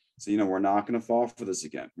basis. So, we're not going to fall for this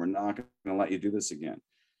again. We're not going to let you do this again.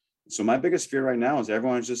 So my biggest fear right now is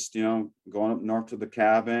everyone's just, going up north to the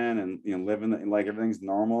cabin and, living like everything's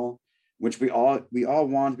normal, which we all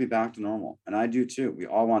want to be back to normal. And I do too. We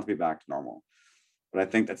all want to be back to normal. But I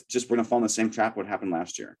think that's just, we're going to fall in the same trap what happened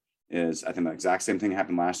last year. I think the exact same thing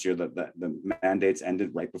happened last year, that the mandates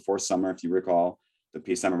ended right before summer. If you recall, the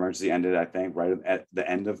peacetime emergency ended, I think, right at the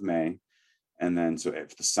end of May. And then, so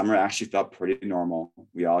if the summer actually felt pretty normal,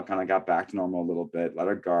 we all kind of got back to normal a little bit, let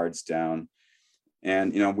our guards down.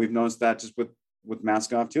 And, we've noticed that just with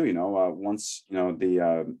mask off too, once,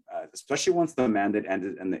 especially once the mandate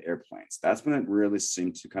ended in the airplanes, that's when it really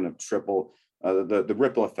seemed to kind of triple, the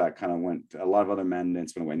ripple effect kind of went, a lot of other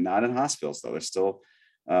mandates went away, not in hospitals though. There's still,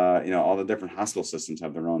 all the different hospital systems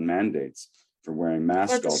have their own mandates for wearing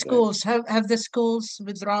masks But the all day. schools, have the schools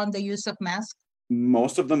withdrawn the use of masks?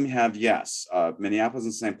 Most of them have, yes. Minneapolis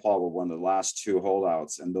and St. Paul were one of the last two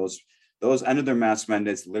holdouts, and those ended their mask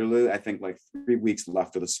mandates literally, I think, like 3 weeks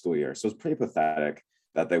left of the school year. So it's pretty pathetic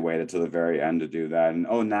that they waited to the very end to do that. And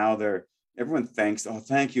now everyone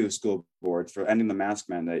thank you, school boards, for ending the mask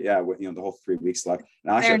mandate. Yeah, the whole 3 weeks left.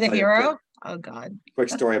 And They're the hero. Oh God. Quick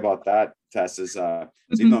story about that, Tess, is so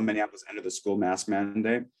even though Minneapolis ended the school mask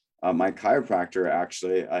mandate, my chiropractor,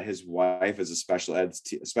 actually, his wife is a special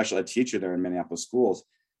ed teacher there in Minneapolis schools.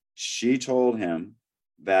 She told him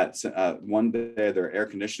that one day their air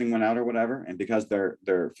conditioning went out or whatever, and because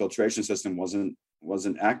their filtration system wasn't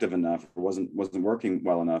active enough, or wasn't working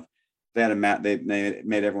well enough, they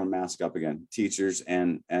made everyone mask up again, teachers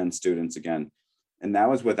and students again. And that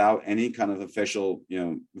was without any kind of official,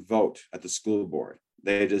 vote at the school board.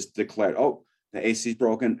 They just declared, oh, the AC is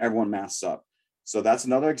broken, everyone masks up. So that's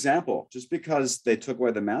another example. Just because they took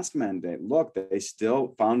away the mask mandate, look, they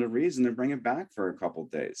still found a reason to bring it back for a couple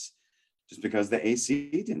of days, just because the AC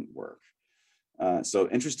didn't work. So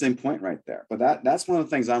interesting point right there. But that's one of the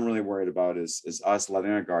things I'm really worried about is us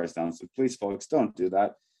letting our guards down. So please, folks, don't do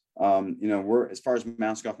that. We're, as far as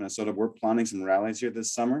Mask Off Minnesota, we're planning some rallies here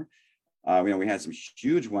this summer. We had some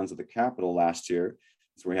huge ones at the Capitol last year.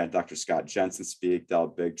 So we had Dr. Scott Jensen speak, Del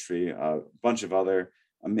Bigtree, a bunch of other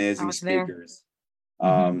amazing speakers.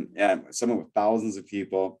 And some with thousands of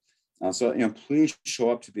people. So please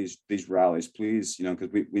show up to these rallies, please, because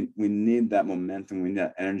we need that momentum, we need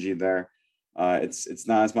that energy there. It's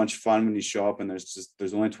not as much fun when you show up and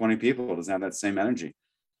there's only 20 people. It doesn't have that same energy.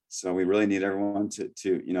 So we really need everyone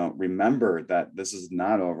to remember that this is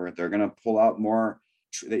not over. They're going to pull out more.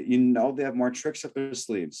 They have more tricks up their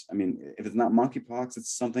sleeves. I mean, if it's not monkeypox,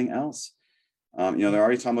 it's something else. They're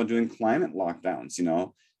already talking about doing climate lockdowns.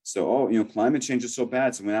 So climate change is so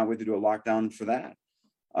bad, so we now have to do a lockdown for that.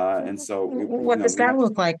 And so What does we that have to.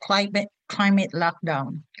 look like? Climate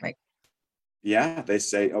lockdown. Like, Yeah, they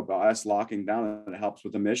say about us locking down, it helps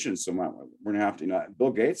with emissions. So we're gonna have to,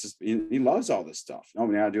 Bill Gates he loves all this stuff.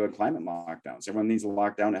 We gotta do a climate lockdown. So everyone needs a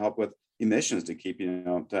lockdown to help with emissions to keep,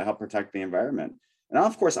 to help protect the environment. And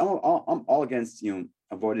of course, I'm all against,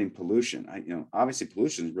 avoiding pollution. Obviously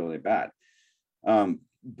pollution is really bad.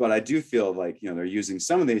 But I do feel like, they're using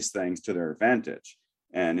some of these things to their advantage.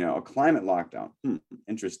 And, a climate lockdown,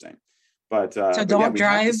 interesting. so But yeah, don't we have to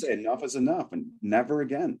drive. say enough is enough and never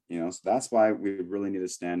again. So that's why we really need to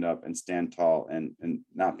stand up and stand tall and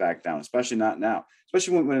not back down, especially not now,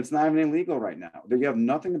 especially when it's not even illegal right now. You have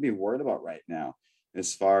nothing to be worried about right now,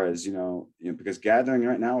 as far as because gathering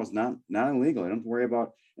right now is not illegal. You don't have to worry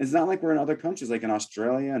about. It's not like we're in other countries like in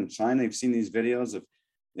Australia and China. You've seen these videos of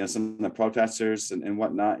some of the protesters and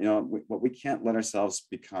whatnot. We can't let ourselves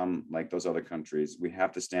become like those other countries. We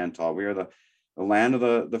have to stand tall. We are the land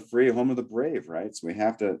of the free, home of the brave, right? So we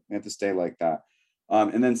have to stay like that.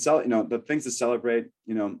 And then the things to celebrate.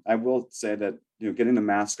 I will say that getting the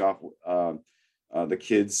mask off the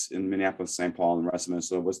kids in Minneapolis, St. Paul, and the rest of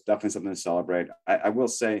Minnesota was definitely something to celebrate. I will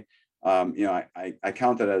say, I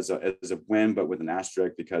count that as a win, but with an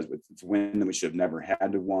asterisk, because it's a win that we should have never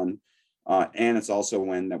had to win. And it's also a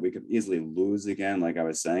win that we could easily lose again. Like I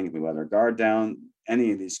was saying, if we let our guard down,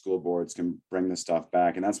 any of these school boards can bring this stuff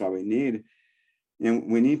back. And that's why we need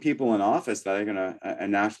people in office that are going to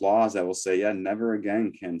enact laws that will say, yeah, never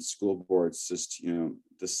again can school boards just,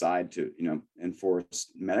 decide to,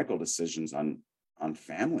 enforce medical decisions on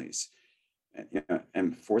families.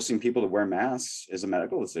 And forcing people to wear masks is a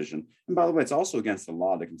medical decision. And by the way, it's also against the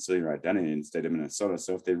law to conceal your identity in the state of Minnesota.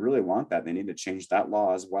 So if they really want that, they need to change that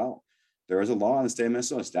law as well. There is a law in the state of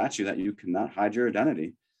Minnesota, statute, that you cannot hide your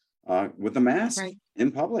identity with a mask Right.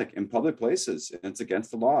 in public places. And it's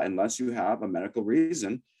against the law unless you have a medical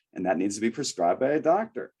reason, and that needs to be prescribed by a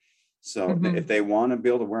doctor. So if they want to be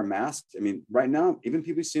able to wear masks, right now, even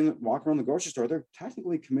people seen that walk around the grocery store, they're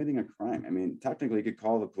technically committing a crime. Technically, you could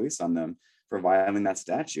call the police on them for violating that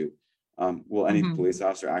statute. Will any police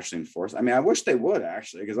officer actually enforce? I wish they would,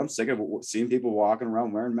 actually, because I'm sick of seeing people walking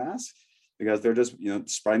around wearing masks, because they're just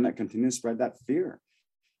continue to spread that fear.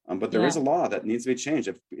 But there is a law that needs to be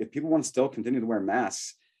changed. If people want to still continue to wear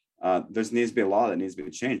masks, there needs to be a law that needs to be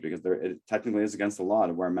changed, because it technically is against the law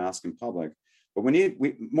to wear a mask in public. But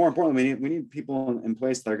more importantly, we need people in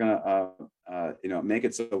place that are going to make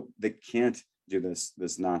it so they can't do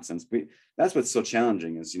this nonsense. That's what's so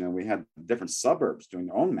challenging is, we had different suburbs doing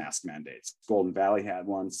their own mask mandates. Golden Valley had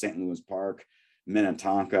one, St. Louis Park,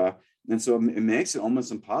 Minnetonka. And so it makes it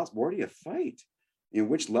almost impossible. Where do you fight?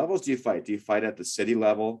 Which levels do you fight? Do you fight at the city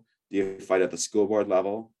level? Do you fight at the school board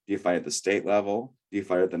level? Do you fight at the state level? Do you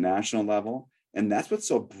fight at the national level? And that's what's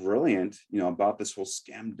so brilliant, about this whole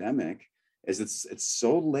scamdemic, is it's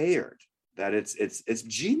so layered that it's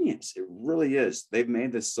genius. It really is. They've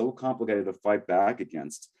made this so complicated to fight back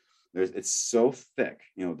against. It's so thick,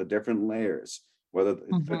 the different layers, whether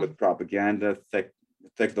thick with propaganda, thick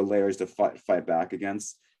the layers to fight back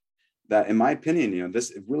against. That, in my opinion, this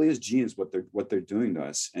it really is genius what they're doing to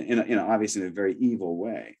us, in obviously in a very evil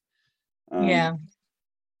way. Yeah.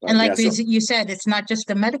 And like you said, it's not just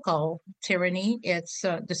the medical tyranny, it's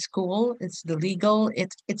the school, it's the legal,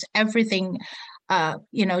 it's everything.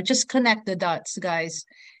 Just connect the dots, guys.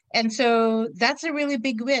 And so that's a really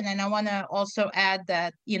big win. And I want to also add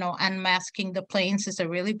that, unmasking the planes is a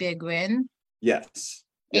really big win. Yes.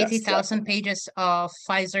 80,000 pages of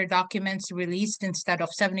Pfizer documents released instead of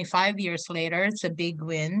 75 years later. It's a big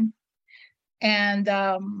win. And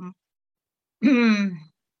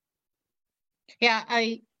yeah,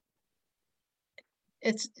 I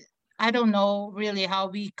don't know really how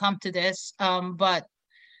we come to this, but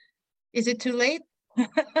is it too late?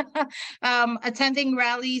 Attending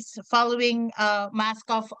rallies following mask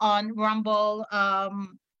off on Rumble.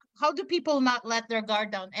 How do people not let their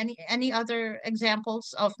guard down? Any other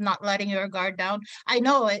examples of not letting your guard down? I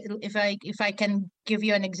know, if I can give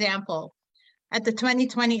you an example. At the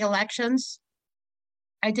 2020 elections,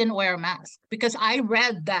 I didn't wear a mask because I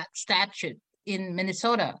read that statute in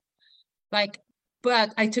Minnesota. But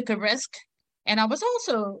I took a risk, and I was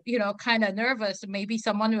also, kind of nervous. Maybe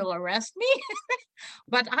someone will arrest me.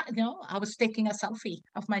 But I was taking a selfie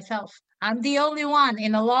of myself. I'm the only one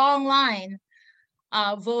in a long line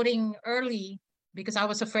voting early because I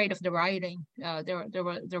was afraid of the rioting.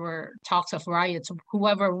 There were talks of riots.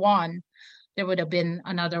 Whoever won, there would have been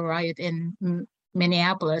another riot in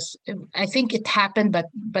Minneapolis. I think it happened,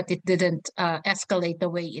 but it didn't escalate the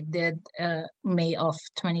way it did May of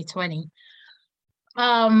 2020.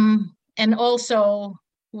 And also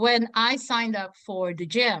when I signed up for the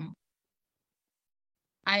gym,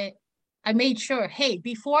 I I made sure, hey,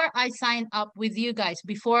 before I sign up with you guys,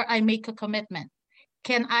 before I make a commitment,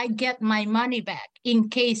 can I get my money back in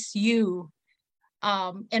case you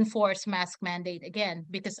enforce mask mandate again?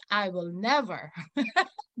 Because I will never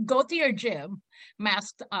go to your gym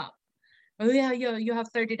masked up. Oh yeah, you have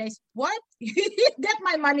 30 days. What? You get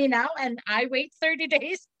my money now and I wait 30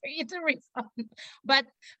 days for you to refund. But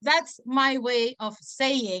that's my way of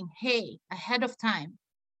saying, hey, ahead of time,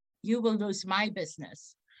 you will lose my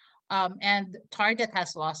business. And Target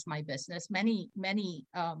has lost my business. Many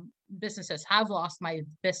businesses have lost my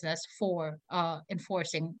business for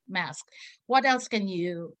enforcing masks. What else can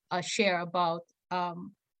you share about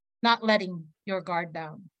not letting your guard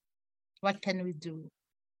down? What can we do?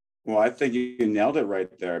 Well, I think you nailed it right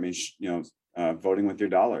there. I mean, voting with your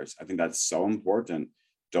dollars. I think that's so important.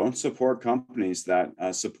 Don't support companies that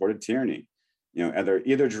supported tyranny.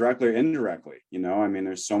 Either directly or indirectly. I mean,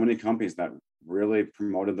 there's so many companies that really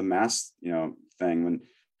promoted the mask, thing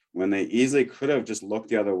when they easily could have just looked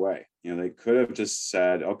the other way. They could have just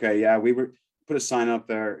said, okay, yeah, we were put a sign up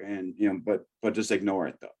there, and but just ignore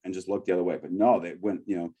it though, and just look the other way. But no, they went.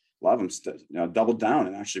 A lot of them doubled down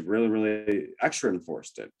and actually really extra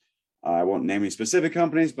enforced it. I won't name any specific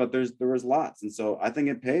companies, but there was lots. And so I think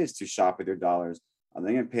it pays to shop with your dollars. I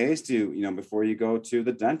think it pays to, before you go to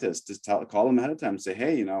the dentist, just call them ahead of time and say,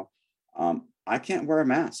 hey, I can't wear a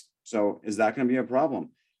mask. So is that going to be a problem?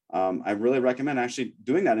 I really recommend actually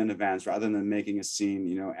doing that in advance rather than making a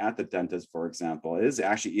scene, at the dentist, for example. It is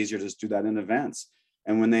actually easier to just do that in advance.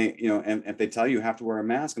 And when they, and if they tell you have to wear a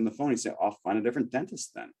mask on the phone, you say, I'll find a different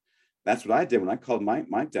dentist then. That's what I did when I called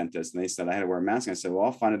my dentist and they said I had to wear a mask. I said, well,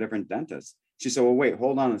 I'll find a different dentist. She said, well, wait,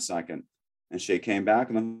 hold on a second. And she came back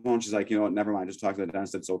on the phone. She's like, you know what, never mind. Just talk to the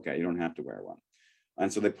dentist. It's okay. You don't have to wear one.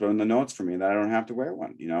 And so they put in the notes for me that I don't have to wear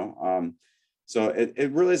one, So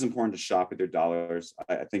it really is important to shop with your dollars.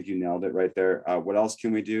 I think you nailed it right there. What else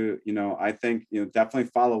can we do? I think, definitely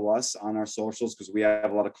follow us on our socials because we have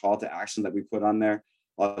a lot of call to action that we put on there.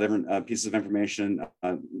 A lot of different pieces of information,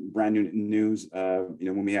 brand new news,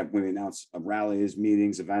 when we announce rallies,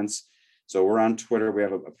 meetings, events. So we're on Twitter. We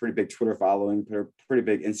have a pretty big Twitter following, pretty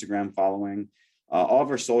big Instagram following. All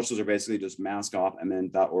of our socials are basically just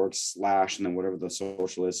maskoffmn.org/ and then whatever the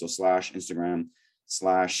social is. So /Instagram,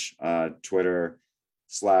 /Twitter,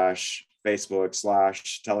 /Facebook,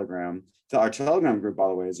 /Telegram. Our Telegram group, by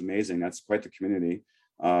the way, is amazing. That's quite the community.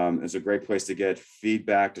 It's a great place to get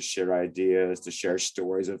feedback, to share ideas, to share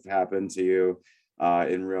stories that have happened to you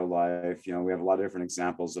in real life. We have a lot of different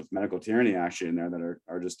examples of medical tyranny actually in there that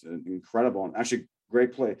are just incredible and actually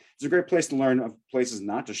great place. It's a great place to learn of places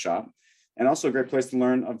not to shop, and also a great place to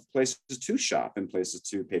learn of places to shop and places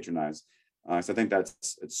to patronize. So I think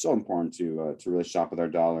it's so important to really shop with our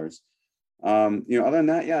dollars. Other than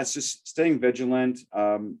that, yeah, it's just staying vigilant.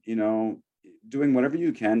 Doing whatever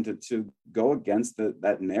you can to go against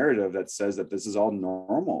that narrative that says that this is all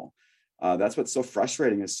normal. That's what's so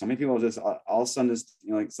frustrating is so many people just all of a sudden just,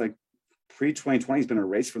 it's like pre-2020 has been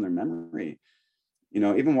erased from their memory.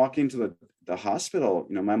 Even walking to the hospital,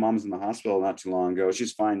 my mom's in the hospital not too long ago.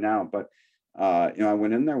 She's fine now, but I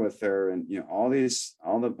went in there with her and, all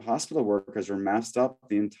the hospital workers were masked up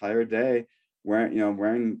the entire day,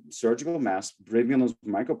 wearing surgical masks, breathing in those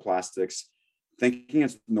microplastics, thinking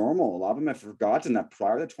it's normal. A lot of them have forgotten that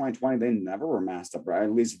prior to 2020, they never were masked up, right?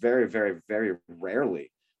 At least very, very, very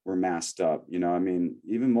rarely were masked up.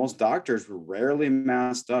 Even most doctors were rarely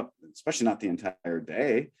masked up, especially not the entire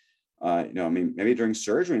day. Maybe during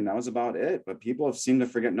surgery, and that was about it. But people have seemed to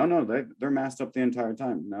forget, no, they're masked up the entire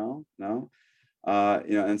time. No.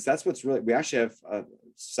 And that's what's really, we actually have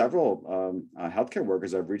several healthcare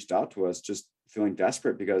workers that have reached out to us just feeling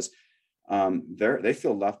desperate because they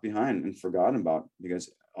feel left behind and forgotten about because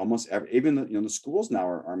almost even the schools now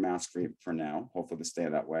are mask free for now. Hopefully they stay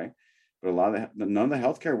that way. But none of the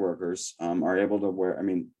healthcare workers are able to wear.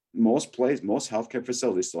 Most healthcare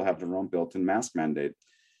facilities still have their own built-in mask mandate.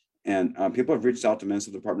 And people have reached out to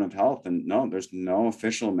Minnesota Department of Health, and no, there's no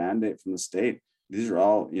official mandate from the state. These are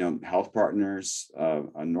all, health partners,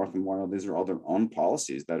 North Memorial. These are all their own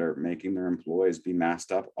policies that are making their employees be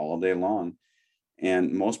masked up all day long.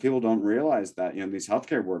 And most people don't realize that, these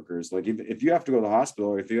healthcare workers, like if you have to go to the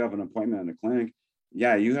hospital or if you have an appointment in a clinic,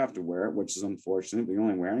 yeah, you have to wear it, which is unfortunate, but you're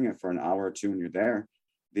only wearing it for an hour or two when you're there.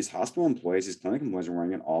 These hospital employees, these clinic employees are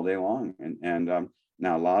wearing it all day long. And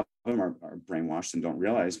now a lot of them are brainwashed and don't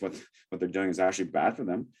realize what they're doing is actually bad for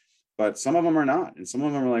them. But some of them are not. And some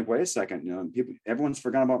of them are like, wait a second, everyone's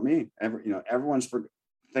forgotten about me. Everyone's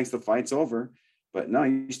thinks the fight's over, but no,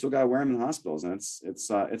 you still got to wear them in hospitals. And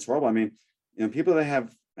it's horrible. People that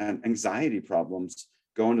have and anxiety problems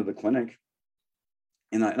go into the clinic.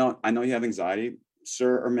 And I know you have anxiety,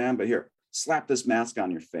 sir or ma'am, but here, slap this mask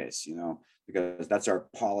on your face, because that's our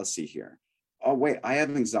policy here. Oh, wait, I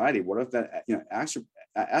have anxiety. What if that,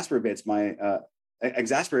 exacerbates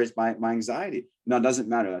my anxiety? No, it doesn't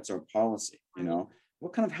matter. That's our policy.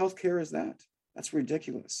 What kind of healthcare is that? That's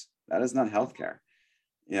ridiculous. That is not healthcare.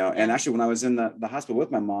 And actually, when I was in the hospital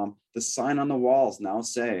with my mom, the sign on the walls now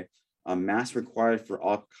say, mask required for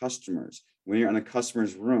all customers. When you're in a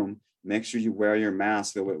customer's room, make sure you wear your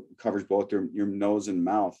mask that covers both your nose and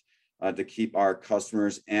mouth to keep our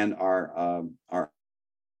customers and our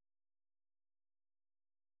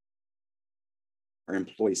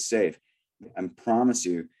employees safe. I promise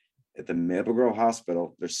you, at the Maple Grove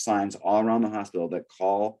Hospital, there's signs all around the hospital that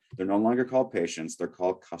they're no longer called patients, they're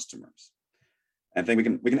called customers. And I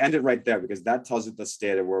think we can end it right there, because that tells you the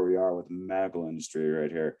state of where we are with the medical industry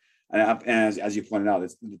right here. And as you pointed out,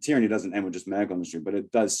 the tyranny doesn't end with just medical industry, but it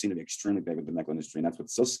does seem to be extremely big with the medical industry. And that's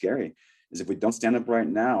what's so scary, is if we don't stand up right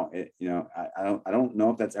now, I don't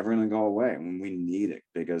know if that's ever going to go away. When we need it,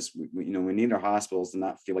 because we need our hospitals to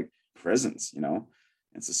not feel like prisons.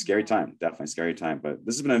 It's a scary time, definitely a scary time. But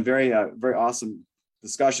this has been a very very awesome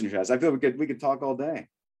discussion, you guys. I feel we could talk all day.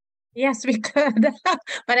 Yes, we could.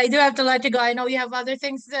 But I do have to let you go. I know you have other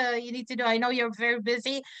things you need to do. I know you're very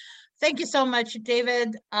busy. Thank you so much,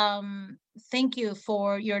 David. Thank you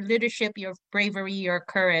for your leadership, your bravery, your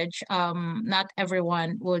courage. Not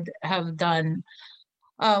everyone would have done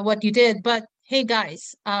what you did. But hey,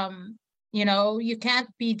 guys, you can't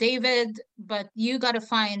be David, but you got to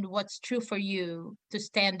find what's true for you to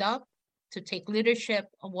stand up, to take leadership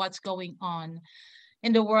of what's going on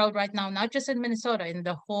in the world right now, not just in Minnesota, in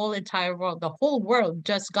the whole entire world. The whole world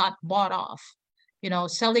just got bought off,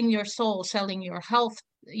 selling your soul, selling your health,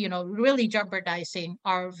 really jeopardizing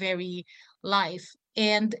our very life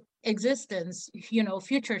and existence,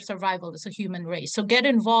 future survival as a human race. So get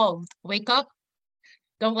involved, wake up,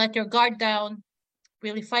 don't let your guard down,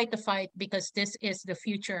 really fight the fight, because this is the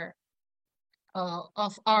future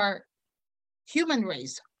of our human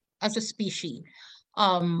race as a species.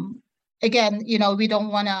 Again, we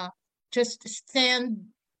don't want to just stand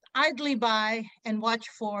idly by and watch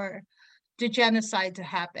for the genocide to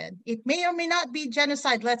happen. It may or may not be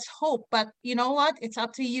genocide, let's hope, but you know what? It's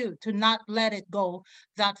up to you to not let it go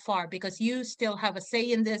that far, because you still have a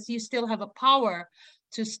say in this. You still have a power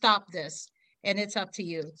to stop this, and it's up to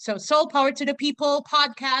you. So Soul Power to the People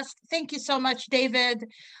podcast. Thank you so much, David.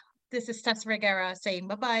 This is Tess Vergara saying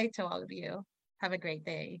bye-bye to all of you. Have a great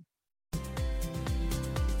day.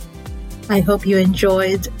 I hope you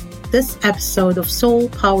enjoyed this episode of Soul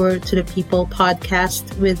Power to the People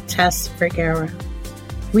podcast with Tess Vergara.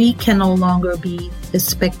 We can no longer be the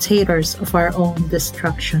spectators of our own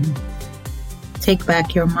destruction. Take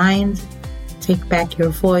back your mind, take back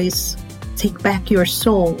your voice, take back your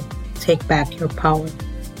soul, take back your power.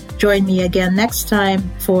 Join me again next time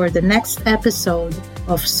for the next episode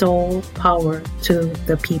of Soul Power to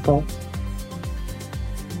the People.